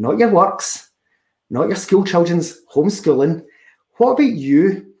 Not your works, not your school children's homeschooling. What about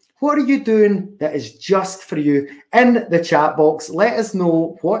you? What are you doing that is just for you? In the chat box, let us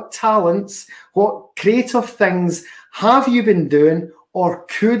know what talents, what creative things have you been doing or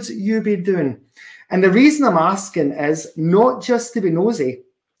could you be doing? And the reason I'm asking is not just to be nosy,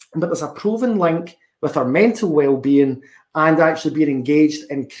 but there's a proven link with our mental well-being and actually being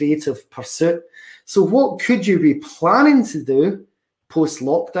engaged in creative pursuit. So what could you be planning to do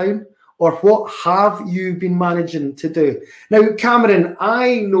post-lockdown? Or what have you been managing to do? Now, Cameron,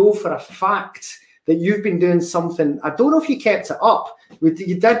 I know for a fact that you've been doing something. I don't know if you kept it up.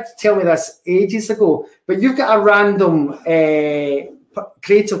 You did tell me this ages ago, but you've got a random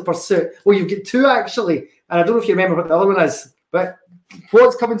creative pursuit. Well, you've got 2 actually, and I don't know if you remember what the other one is, but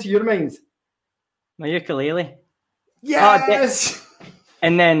what's coming to your mind? My ukulele. Yes!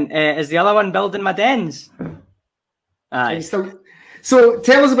 And then is the other one building my dens? Aye. So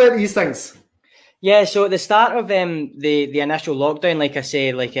tell us about these things. Yeah, so at the start of the initial lockdown, like I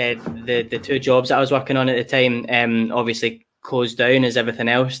say, like the 2 jobs that I was working on at the time obviously closed down as everything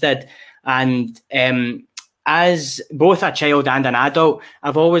else did. And as both a child and an adult,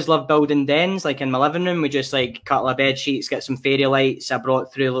 I've always loved building dens. Like in my living room, we just like cut our bed sheets, get some fairy lights. I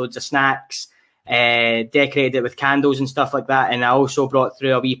brought through loads of snacks, decorated it with candles and stuff like that. And I also brought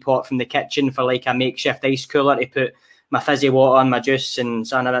through a wee pot from the kitchen for like a makeshift ice cooler to put my fizzy water and my juice and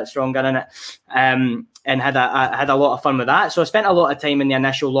something a bit stronger in it. And I had a lot of fun with that. So I spent a lot of time in the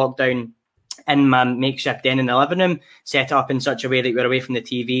initial lockdown in my makeshift den in the living room, set up in such a way that you were away from the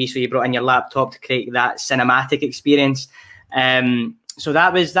TV. So you brought in your laptop to create that cinematic experience. So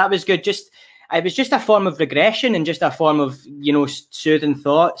that was good. It was just a form of regression and just a form of, you know, soothing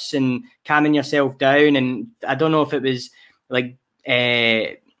thoughts and calming yourself down. And I don't know if it was like,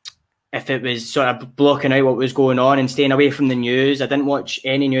 if it was sort of blocking out what was going on and staying away from the news. I didn't watch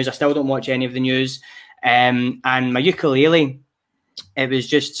any news. I still don't watch any of the news. And my ukulele, it was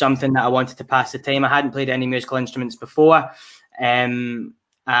just something that I wanted to pass the time. I hadn't played any musical instruments before. And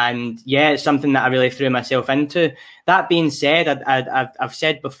yeah, it's something that I really threw myself into. That being said, I've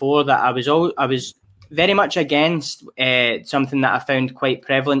said before that I was very much against something that I found quite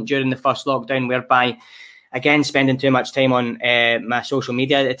prevalent during the first lockdown, whereby, again, spending too much time on my social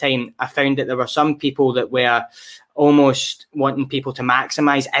media at the time, I found that there were some people that were almost wanting people to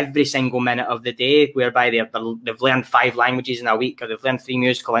maximize every single minute of the day, whereby they've learned 5 languages in a week, or they've learned 3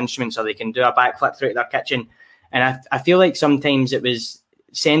 musical instruments, or they can do a backflip through their kitchen. And I feel like sometimes it was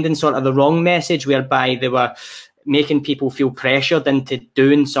sending sort of the wrong message, whereby they were making people feel pressured into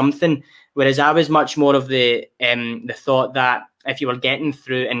doing something. Whereas I was much more of the thought that if you were getting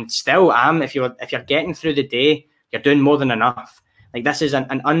through, and still am, if you're getting through the day, you're doing more than enough. Like, this is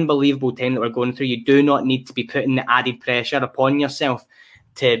an unbelievable time that we're going through. You do not need to be putting the added pressure upon yourself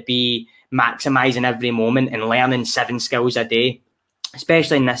to be maximizing every moment and learning 7 skills a day,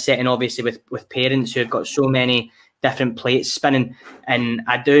 especially in this setting, obviously, with parents who have got so many different plates spinning. And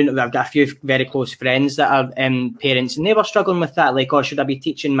I've got a few very close friends that are parents, and they were struggling with that. Like, oh, should I be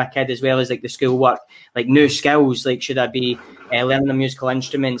teaching my kid as well as like the schoolwork, like new skills? Like, should I be learning the musical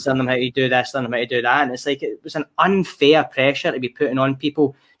instruments, learning them how to do this, learning them how to do that? And it's like, it was an unfair pressure to be putting on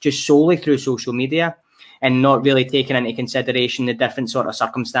people just solely through social media, and not really taking into consideration the different sort of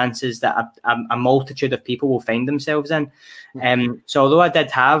circumstances that a multitude of people will find themselves in. So although I did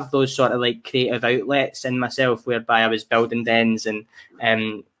have those sort of like creative outlets in myself, whereby I was building dens and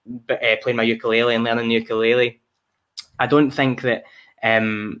playing my ukulele and learning the ukulele, I don't think that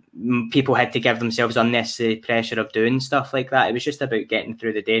people had to give themselves unnecessary pressure of doing stuff like that. It was just about getting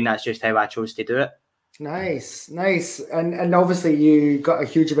through the day, and that's just how I chose to do it. Nice. And obviously you got a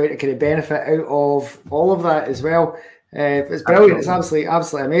huge amount of kind of benefit out of all of that as well. It's brilliant. It's absolutely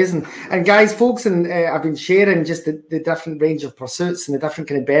amazing. And guys, folks, and I've been sharing just the different range of pursuits and the different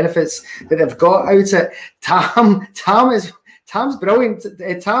kind of benefits that they've got out of it. Tam's brilliant.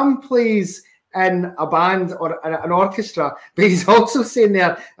 Tam plays in a band or an orchestra, but he's also saying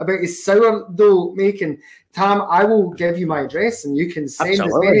there about his sourdough making. Tam, I will give you my address and you can send as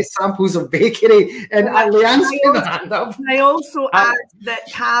many samples of bakery. And Leanne's put the hand up. I also add that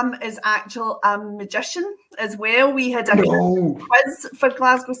Cam is actually a magician as well. We had a quiz for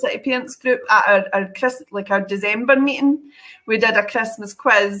Glasgow City Parents Group at our December meeting. We did a Christmas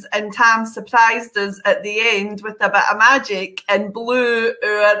quiz, and Tam surprised us at the end with a bit of magic and blew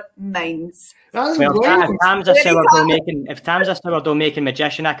our minds. If Tam's a sourdough making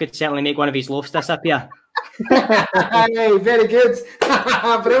magician, I could certainly make one of his loaves disappear. Hey, very good.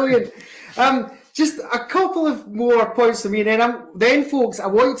 Brilliant. Just a couple of more points for me, and then folks, I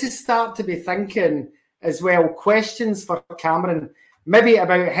want you to start to be thinking as well questions for Cameron, maybe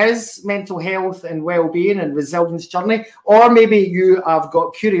about his mental health and well-being and resilience journey, or maybe you have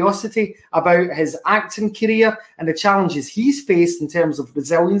got curiosity about his acting career and the challenges he's faced in terms of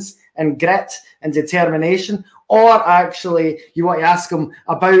resilience and grit and determination, or actually you want to ask him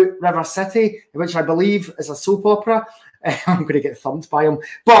about River City, which I believe is a soap opera. I'm going to get thumped by him.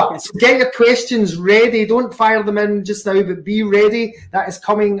 But so get your questions ready. Don't fire them in just now, but be ready. That is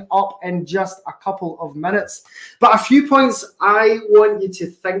coming up in just a couple of minutes. But a few points I want you to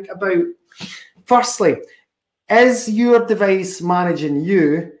think about. Firstly, is your device managing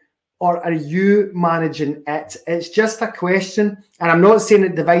you, or are you managing it? It's just a question. And I'm not saying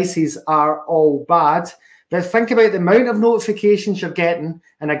that devices are all bad, but think about the amount of notifications you're getting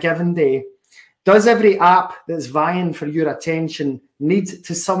in a given day. Does every app that's vying for your attention need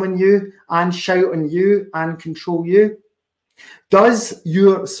to summon you and shout on you and control you? Does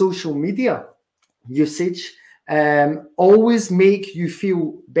your social media usage always make you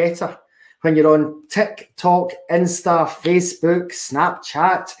feel better when you're on TikTok, Insta, Facebook,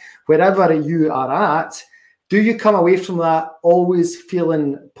 Snapchat, wherever you are at? Do you come away from that always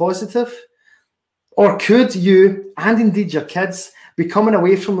feeling positive? Or could you, and indeed your kids, be coming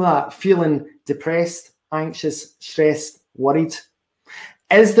away from that feeling depressed, anxious, stressed, worried?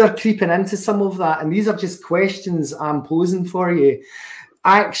 Is there creeping into some of that? And these are just questions I'm posing for you,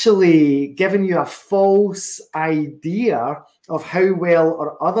 actually giving you a false idea of how well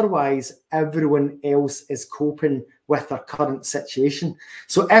or otherwise everyone else is coping with their current situation.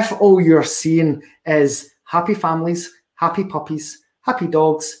 So if all you're seeing is happy families, happy puppies, happy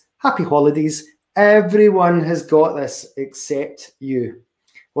dogs, happy holidays, everyone has got this except you.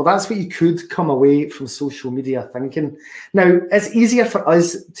 Well, that's what you could come away from social media thinking. Now, it's easier for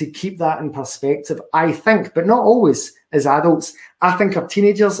us to keep that in perspective, I think, but not always as adults. I think our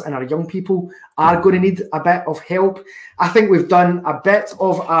teenagers and our young people are going to need a bit of help. I think we've done a bit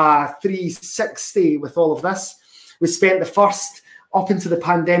of a 360 with all of this. We spent the first, up into the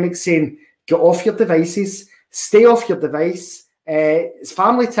pandemic, saying, get off your devices, stay off your device. It's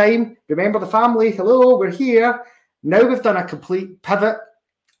family time. Remember the family. Hello, we're here. Now we've done a complete pivot.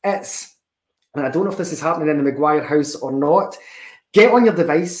 And I don't know if this is happening in the McGuire house or not, get on your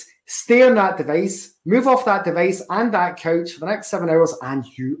device, stay on that device, move off that device and that couch for the next 7 hours, and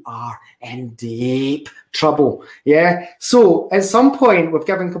you are in deep trouble. Yeah. So at some point, we've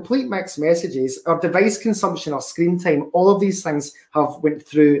given complete mixed messages. Our device consumption, our screen time, all of these things have went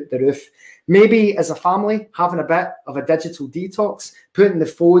through the roof. Maybe as a family, having a bit of a digital detox, putting the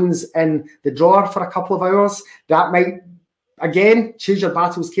phones in the drawer for a couple of hours, that might, again, choose your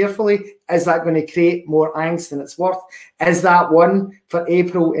battles carefully. Is that going to create more angst than it's worth? Is that one for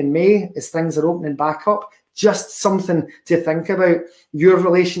April and May as things are opening back up? Just something to think about. Your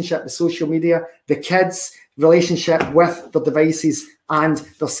relationship with social media, the kids' relationship with their devices and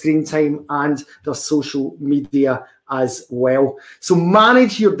their screen time and their social media as well. So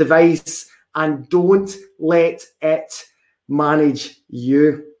manage your device and don't let it manage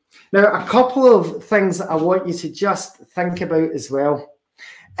you. Now, a couple of things that I want you to just think about as well.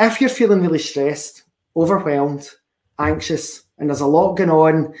 If you're feeling really stressed, overwhelmed, anxious, and there's a lot going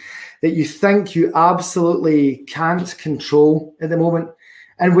on that you think you absolutely can't control at the moment,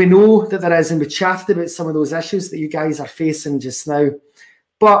 and we know that there is, and we chatted about some of those issues that you guys are facing just now,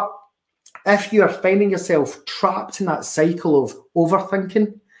 but if you are finding yourself trapped in that cycle of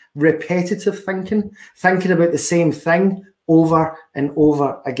overthinking, repetitive thinking, thinking about the same thing over and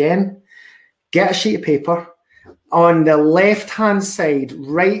over again, get a sheet of paper. On the left-hand side,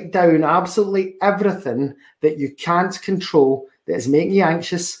 write down absolutely everything that you can't control that is making you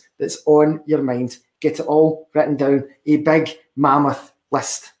anxious, that's on your mind. Get it all written down, a big mammoth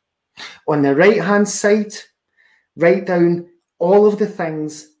list. On the right-hand side, write down all of the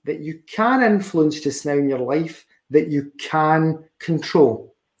things that you can influence just now in your life that you can control.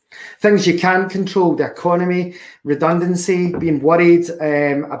 Things you can't control: the economy, redundancy, being worried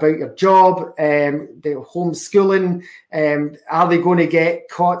about your job, the homeschooling, are they going to get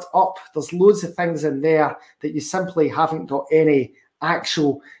caught up? There's loads of things in there that you simply haven't got any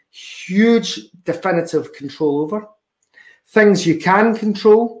actual huge definitive control over. Things you can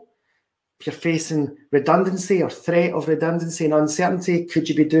control: if you're facing redundancy or threat of redundancy and uncertainty, could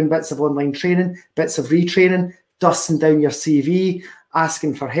you be doing bits of online training, bits of retraining, dusting down your CV,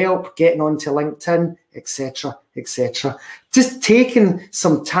 asking for help, getting onto LinkedIn, etc., etc. Just taking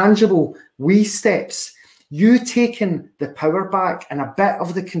some tangible wee steps, you taking the power back and a bit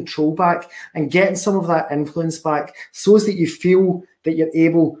of the control back and getting some of that influence back so that you feel that you're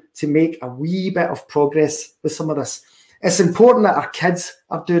able to make a wee bit of progress with some of this. It's important that our kids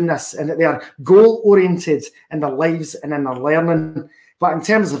are doing this and that they are goal-oriented in their lives and in their learning. But in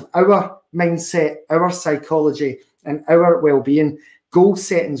terms of our mindset, our psychology, and our well-being, goal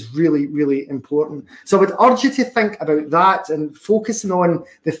setting is really, really important. So I would urge you to think about that and focusing on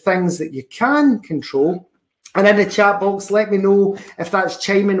the things that you can control. And in the chat box, let me know if that's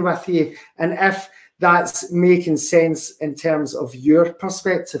chiming with you and if that's making sense in terms of your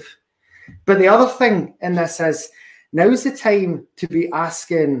perspective. But the other thing in this is, now's the time to be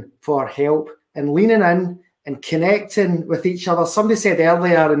asking for help and leaning in and connecting with each other. Somebody said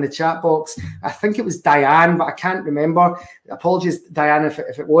earlier in the chat box, I think it was Diane, but I can't remember. Apologies, Diane, if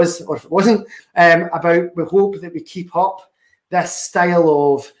it was or if it wasn't, about we hope that we keep up this style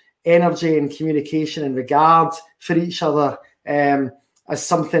of energy and communication and regard for each other as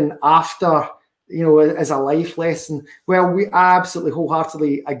something after, you know, as a life lesson. Well, we absolutely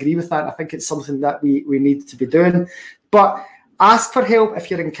wholeheartedly agree with that. I think it's something that we need to be doing. But ask for help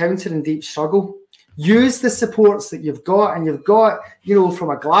if you're encountering deep struggle. Use the supports that you've got, and you've got, you know, from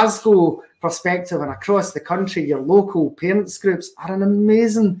a Glasgow perspective and across the country, your local parents groups are an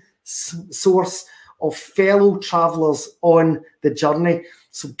amazing source of fellow travellers on the journey.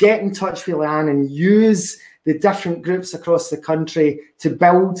 So get in touch with Leanne and use the different groups across the country to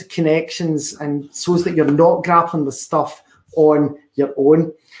build connections, and so that you're not grappling with stuff on your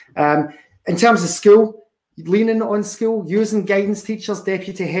own. In terms of school, leaning on school, using guidance teachers,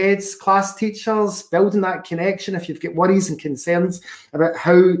 deputy heads, class teachers, building that connection if you've got worries and concerns about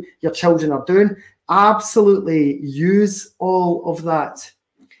how your children are doing. Absolutely use all of that.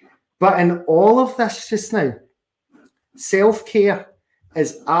 But in all of this just now, self-care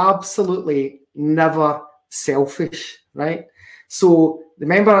is absolutely never selfish, right? So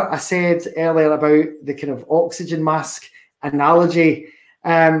remember I said earlier about the kind of oxygen mask analogy.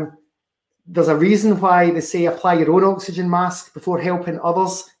 There's a reason why they say apply your own oxygen mask before helping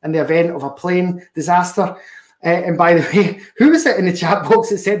others in the event of a plane disaster. And by the way, who was it in the chat box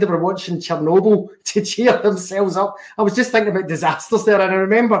that said they were watching Chernobyl to cheer themselves up? I was just thinking about disasters there, and I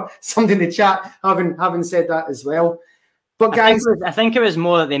remember somebody in the chat having said that as well. But guys, I think it was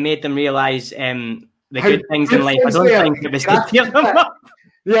more that they made them realise the good things in life. I don't think it was to cheer them up.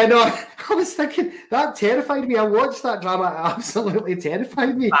 Yeah, no, I was thinking that terrified me. I watched that drama; it absolutely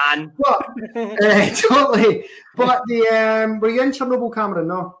terrified me. Man. But totally. But the were you in Chernobyl, Cameron?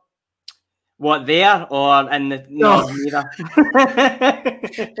 No. What, there or in the no, neither.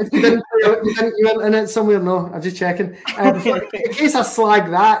 you went in it somewhere? No, I'm just checking. In case I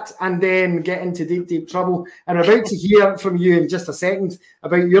slag that and then get into deep trouble, and I'm about to hear from you in just a second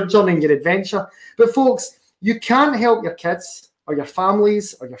about your journey and your adventure. But folks, you can't help your kids or your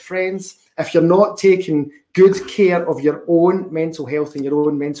families or your friends if you're not taking good care of your own mental health and your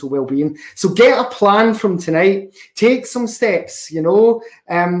own mental well-being. So get a plan from tonight. Take some steps, you know.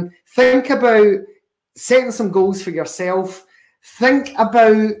 Think about setting some goals for yourself. Think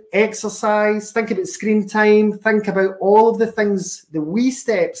about exercise. Think about screen time. Think about all of the things, the wee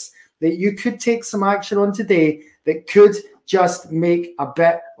steps that you could take some action on today that could just make a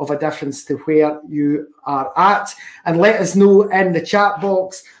bit of a difference to where you are at. And let us know in the chat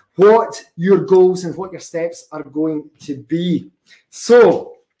box what your goals and what your steps are going to be.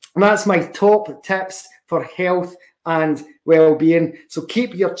 So that's my top tips for health and well-being. So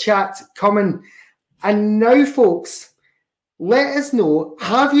keep your chat coming. And now, folks, let us know,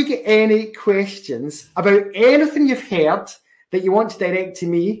 have you got any questions about anything you've heard that you want to direct to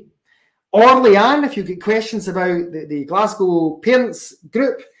me? Or Leanne, if you've got questions about the Glasgow Parents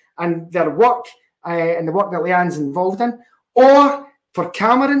Group and their work and the work that Leanne's involved in. Or for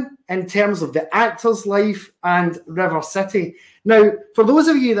Cameron, in terms of the actor's life and River City. Now, for those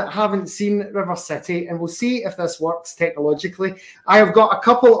of you that haven't seen River City, and we'll see if this works technologically, I have got a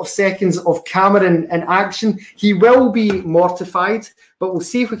couple of seconds of Cameron in action. He will be mortified, but we'll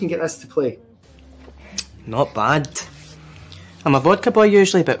see if we can get this to play. Not bad. I'm a vodka boy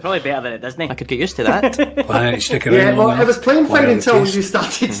usually, but probably better than it, doesn't he? I could get used to that. Yeah, well, it was playing fine until you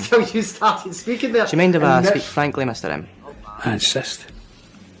started speaking there. Do you mind if I speak frankly, Mr. M? I insist.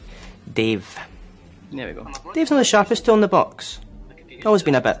 Dave. There we go. Dave's not the sharpest tool in the box. Always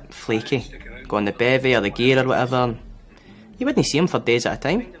been a bit flaky. Go on the bevy or the gear or whatever. You wouldn't see him for days at a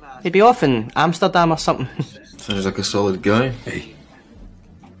time. He'd be off in Amsterdam or something. Sounds like a solid guy. Hey.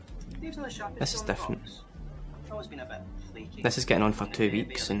 This is different. This is getting on for 2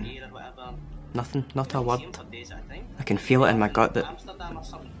 weeks and nothing, not a word. I can feel it in my gut that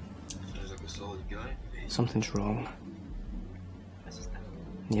something's wrong.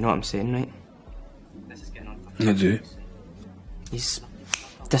 You know what I'm saying, right? I do. He's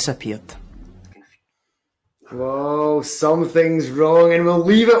disappeared. Whoa, something's wrong, and we'll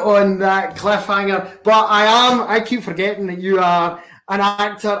leave it on that cliffhanger. But I keep forgetting that you are an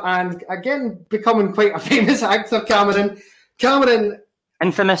actor, and again, becoming quite a famous actor, Cameron.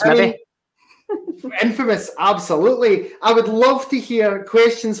 Infamous, maybe. Infamous, absolutely. I would love to hear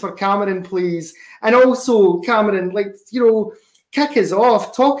questions for Cameron, please. And also, Cameron, kick us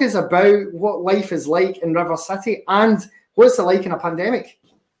off. Talk us about what life is like in River City and what's it like in a pandemic.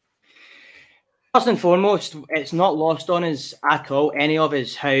 First and foremost, it's not lost on us at all, any of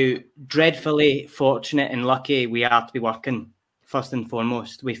us, how dreadfully fortunate and lucky we are to be working. First and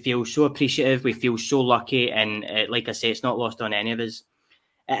foremost, we feel so appreciative, we feel so lucky, and like I say, it's not lost on any of us.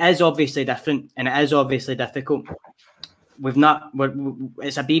 It is obviously different, and it is obviously difficult.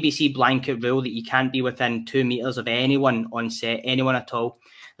 It's a BBC blanket rule that you can't be within 2 meters of anyone on set, anyone at all.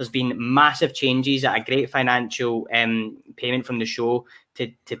 There's been massive changes at a great financial payment from the show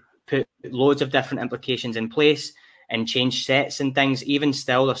to put loads of different implications in place and change sets and things. Even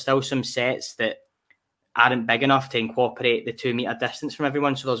still, there's still some sets that aren't big enough to incorporate the 2 meter distance from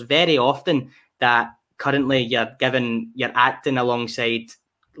everyone. So there's very often that currently you're acting alongside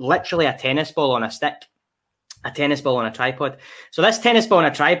literally a tennis ball on a stick. A tennis ball on a tripod. So this tennis ball on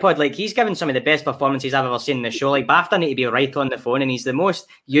a tripod, like, he's given some of the best performances I've ever seen in the show. Like, BAFTA need to be right on the phone, and he's the most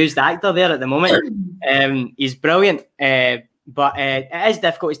used actor there at the moment. He's brilliant, but it is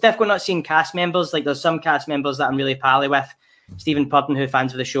difficult. It's difficult not seeing cast members. Like, there's some cast members that I'm really pally with. Stephen Purden, who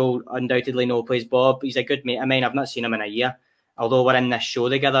fans of the show undoubtedly know, plays Bob. He's a good mate of mine. I've not seen him in a year, although we're in this show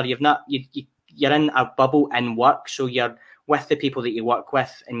together. You're in a bubble in work, so you're with the people that you work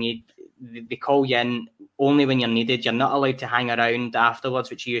with, and they call you in only when you're needed. You're not allowed to hang around afterwards,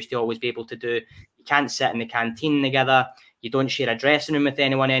 which you used to always be able to do. You can't sit in the canteen together. You don't share a dressing room with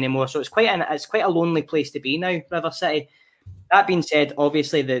anyone anymore. So it's quite a lonely place to be now, River City. That being said,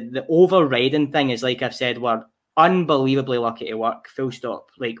 obviously the overriding thing is, like I've said, we're unbelievably lucky to work, full stop.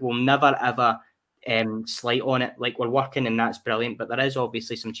 Like, we'll never ever slight on it. Like, we're working and that's brilliant, but there is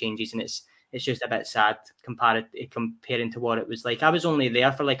obviously some changes, and it's just a bit sad comparing to what it was like. I was only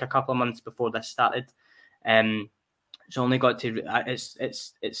there for like a couple of months before this started. It's only got to,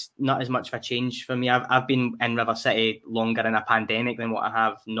 it's not as much of a change for me. I've been in River City longer in a pandemic than what I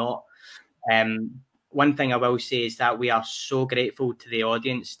have not. One thing I will say is that we are so grateful to the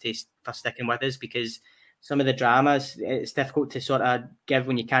audience for sticking with us, because some of the dramas, it's difficult to sort of give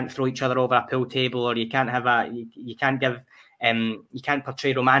when you can't throw each other over a pool table, or you can't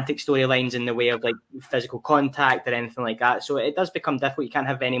portray romantic storylines in the way of like physical contact or anything like that. So it does become difficult. You can't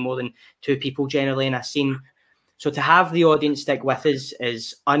have any more than 2 people generally in a scene. So to have the audience stick with us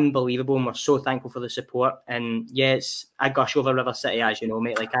is unbelievable, and we're so thankful for the support. And yes, I gush over River City, as you know,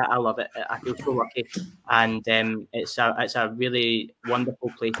 mate. Like, I love it. I feel so lucky, and it's a really wonderful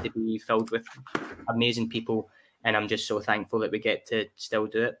place to be, filled with amazing people. And I'm just so thankful that we get to still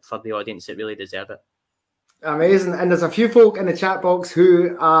do it for the audience that really deserve it. Amazing. And there's a few folk in the chat box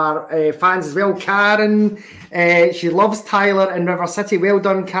who are fans as well. Karen, she loves Tyler in River City. Well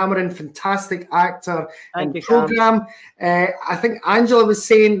done, Cameron. Fantastic actor in the programme. I think Angela was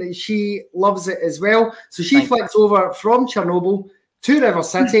saying that she loves it as well. So she flicked over from Chernobyl to River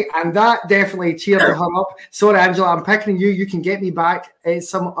City, and that definitely cheered her up. Sorry, Angela, I'm picking you. You can get me back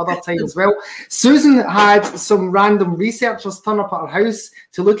some other time as well. Susan had some random researchers turn up at her house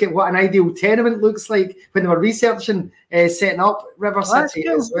to look at what an ideal tenement looks like when they were researching setting up River City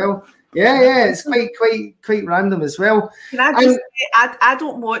as well. Yeah, it's quite random as well. Can I just say, I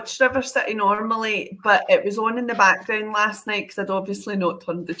don't watch River City normally, but it was on in the background last night because I'd obviously not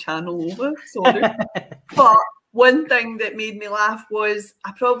turned the channel over. Sorry. But one thing that made me laugh was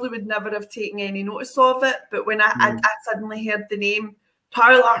I probably would never have taken any notice of it, but when I suddenly heard the name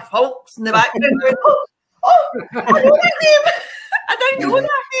Tyler Fulton in the background, I went, oh, I know that name. I don't know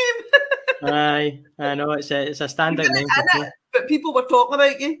that name. Aye, I know, it's a standout name. But people were talking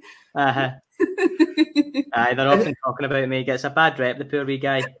about you. Aye, they're often talking about me. He gets a bad rep, the poor wee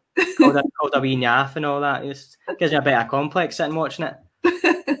guy. Called a wee naff and all that. It just gives me a bit of complex sitting watching it.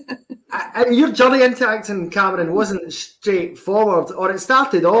 Your journey into acting, Cameron, wasn't straightforward, or it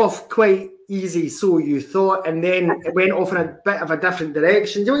started off quite easy, so you thought, and then it went off in a bit of a different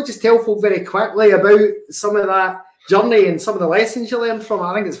direction. Do you want to just tell folk very quickly about some of that journey and some of the lessons you learned from it?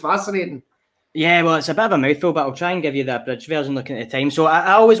 I think it's fascinating. Yeah, well, it's a bit of a mouthful, but I'll try and give you the abridged version looking at the time. So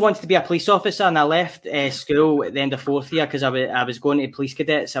I always wanted to be a police officer, and I left school at the end of 4th year because I was going to police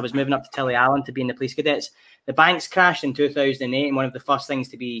cadets. I was moving up to Tillyallen to be in the police cadets. The banks crashed in 2008, and one of the first things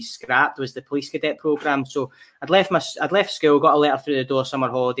to be scrapped was the police cadet programme. So I'd left school, got a letter through the door summer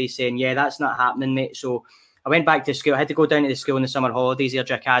holidays saying, yeah, that's not happening, mate. So I went back to school. I had to go down to the school in the summer holidays,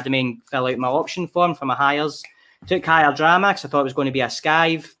 Airdrie Academy, and fill out my option form for my hires. Took higher drama because I thought it was going to be a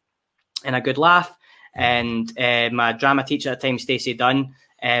skive and a good laugh. And my drama teacher at the time, Stacey Dunn,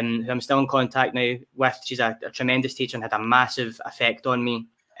 who I'm still in contact now with, she's a tremendous teacher and had a massive effect on me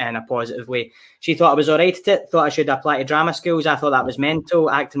in a positive way. She thought I was all right at it, thought I should apply to drama schools. I thought that was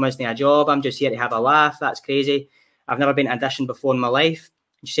mental. Acting wasn't a job. I'm just here to have a laugh. That's crazy. I've never been auditioned before in my life.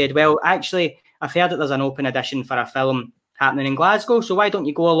 And she said, well, actually, I've heard that there's an open audition for a film happening in Glasgow, so why don't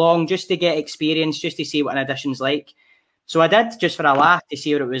you go along just to get experience, just to see what an audition's like? So I did, just for a laugh, to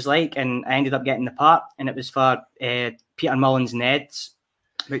see what it was like, and I ended up getting the part, and it was for Peter Mullen's Ned's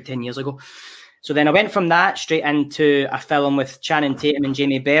about 10 years ago. So then I went from that straight into a film with Channing Tatum and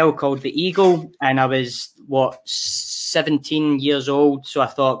Jamie Bell called The Eagle, and I was, 17 years old, so I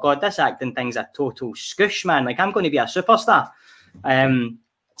thought, God, this acting thing's a total scoosh, man. Like, I'm going to be a superstar.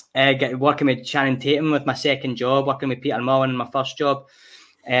 Working with Channing Tatum with my second job, working with Peter Mullen in my first job.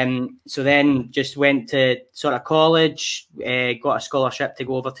 So then just went to sort of college, got a scholarship to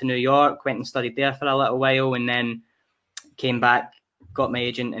go over to New York, went and studied there for a little while, and then came back, got my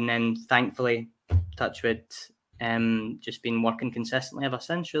agent, and then thankfully, touch wood, just been working consistently ever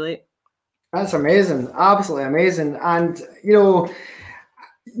since, really. That's amazing, absolutely amazing. And you know,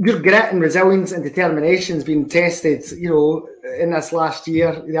 your grit and resilience and determination has been tested, you know, in this last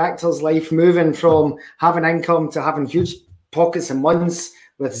year. The actor's life, moving from having income to having huge pockets and months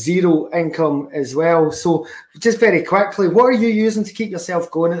with zero income as well. So just very quickly, what are you using to keep yourself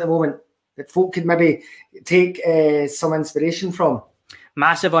going at the moment that folk could maybe take some inspiration from?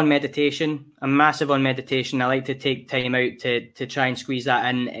 Massive on meditation. I'm massive on meditation. I like to take time out to try and squeeze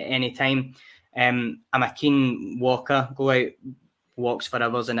that in at any time. I'm a keen walker, go out walks for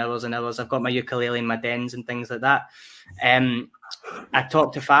hours and hours and hours. I've got my ukulele in my dens and things like that. I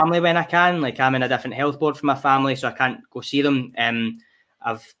talk to family when I can. Like, I'm in a different health board for my family, so I can't go see them.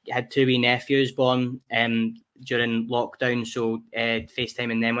 I've had 2 wee nephews born during lockdown, so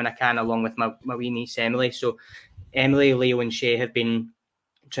FaceTiming them when I can, along with my wee niece Emily. So Emily, Leo and Shay have been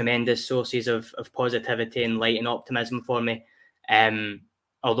tremendous sources of positivity and light and optimism for me.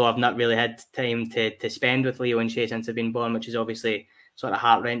 Although I've not really had time to spend with Leo and Shay since I've been born, which is obviously sort of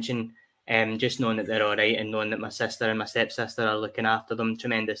heart-wrenching. Just knowing that they're all right and knowing that my sister and my stepsister are looking after them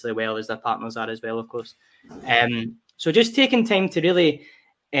tremendously well, as their partners are as well, of course. So just taking time to really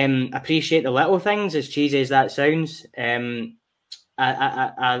appreciate the little things, as cheesy as that sounds.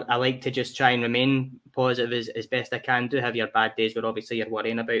 I like to just try and remain positive as best I can. Do have your bad days where obviously you're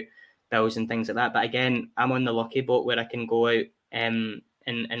worrying about bills and things like that. But again, I'm on the lucky boat where I can go out and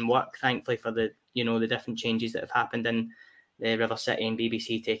work, thankfully, for the, you know, the different changes that have happened in the River City and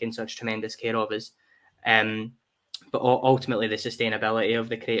BBC taking such tremendous care of us. But ultimately, the sustainability of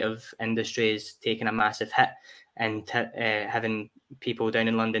the creative industry is taking a massive hit, and having people down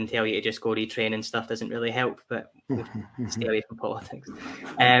in London tell you to just go retrain and stuff doesn't really help, but stay away from politics.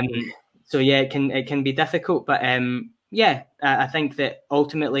 So yeah, it can be difficult, but yeah, I think that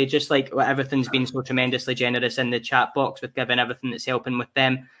ultimately, just like everything's been so tremendously generous in the chat box with giving everything that's helping with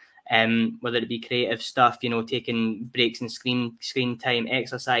them, whether it be creative stuff, you know, taking breaks and screen time,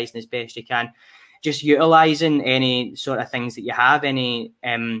 exercising as best you can, just utilising any sort of things that you have, any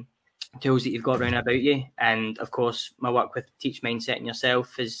tools that you've got around about you. And of course, my work with TeachMindset and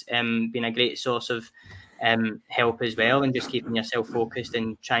yourself has been a great source of help as well, and just keeping yourself focused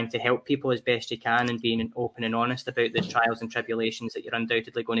and trying to help people as best you can, and being open and honest about the trials and tribulations that you're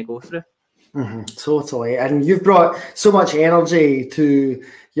undoubtedly going to go through. Totally. And you've brought so much energy to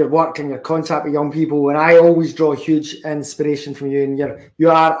your work and your contact with young people, and I always draw huge inspiration from you, and you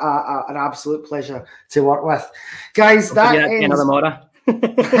are an absolute pleasure to work with. Guys, that ends... another Mora.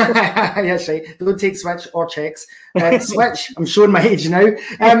 Yes, right. Don't take Switch or checks. Switch, I'm showing my age now.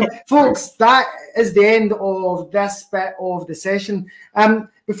 Folks, that is the end of this bit of the session.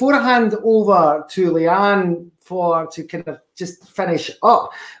 Before I hand over to Leanne to kind of just finish up,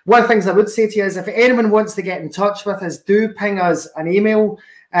 one of the things I would say to you is, if anyone wants to get in touch with us, do ping us an email,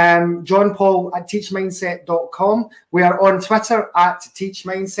 johnpaul@teachmindset.com. We are on Twitter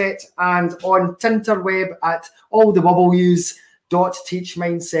 @teachmindset, and on Tinterweb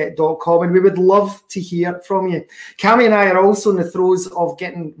 @allthewobbles.teachmindset.com, and we would love to hear from you. Cammy and I are also in the throes of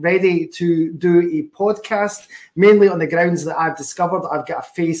getting ready to do a podcast, mainly on the grounds that I've discovered I've got a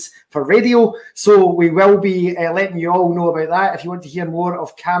face for radio. So we will be letting you all know about that. If you want to hear more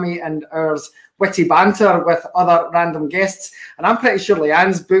of Cammy and ours witty banter with other random guests, and I'm pretty sure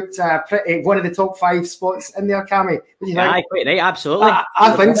Leanne's booked one of the top 5 spots in there. Cammy, what do you think? Yeah, quite right, absolutely.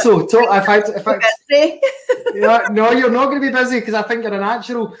 I think so. No, you're not going to be busy, because I think you're a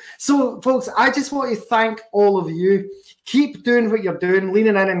natural. So, folks, I just want to thank all of you. Keep doing what you're doing,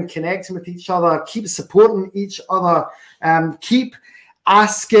 leaning in and connecting with each other. Keep supporting each other. Keep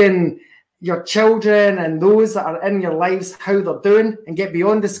asking your children and those that are in your lives how they're doing, and get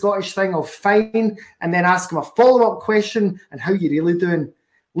beyond the Scottish thing of fine, and then ask them a follow-up question and how you really doing.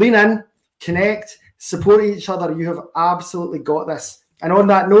 Lean in, connect, support each other. You have absolutely got this. And on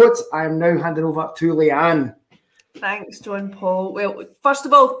that note, I am now handing over to Leanne. Thanks, John Paul. Well, first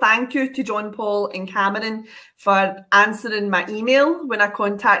of all, thank you to John Paul and Cameron for answering my email when I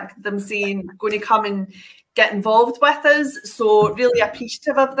contacted them saying going to come and get involved with us. So really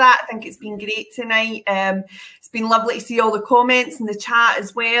appreciative of that. I think it's been great tonight. It's been lovely to see all the comments in the chat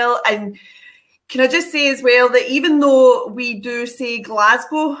as well. And can I just say as well that even though we do say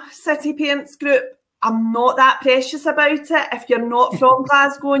Glasgow City Parents Group, I'm not that precious about it. If you're not from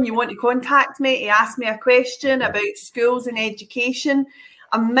Glasgow and you want to contact me to ask me a question about schools and education,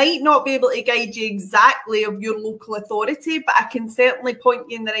 I might not be able to guide you exactly of your local authority, but I can certainly point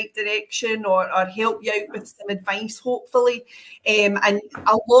you in the right direction or help you out with some advice, hopefully. And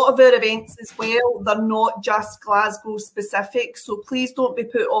a lot of our events as well, they're not just Glasgow specific, so please don't be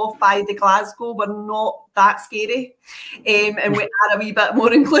put off by the Glasgow. We're not that scary, and we are a wee bit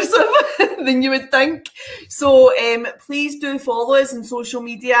more inclusive than you would think. So please do follow us on social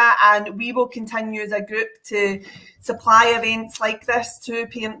media, and we will continue as a group to supply events like this to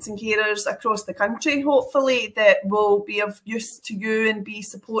parents and carers across the country, hopefully, that will be of use to you and be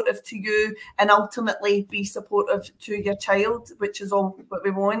supportive to you, and ultimately be supportive to your child, which is all what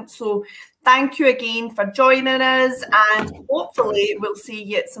we want. So thank you again for joining us, and hopefully we'll see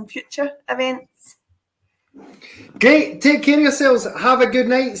you at some future events. Great. Take care of yourselves. Have a good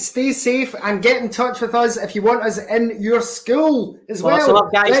night. Stay safe, and get in touch with us if you want us in your school as well. Awesome,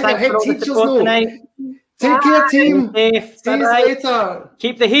 guys. Let your Thanks head for all the teachers support know. tonight. Take care, team. Safe. See you later.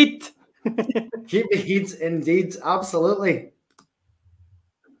 Keep the heat. Keep the heat, indeed. Absolutely.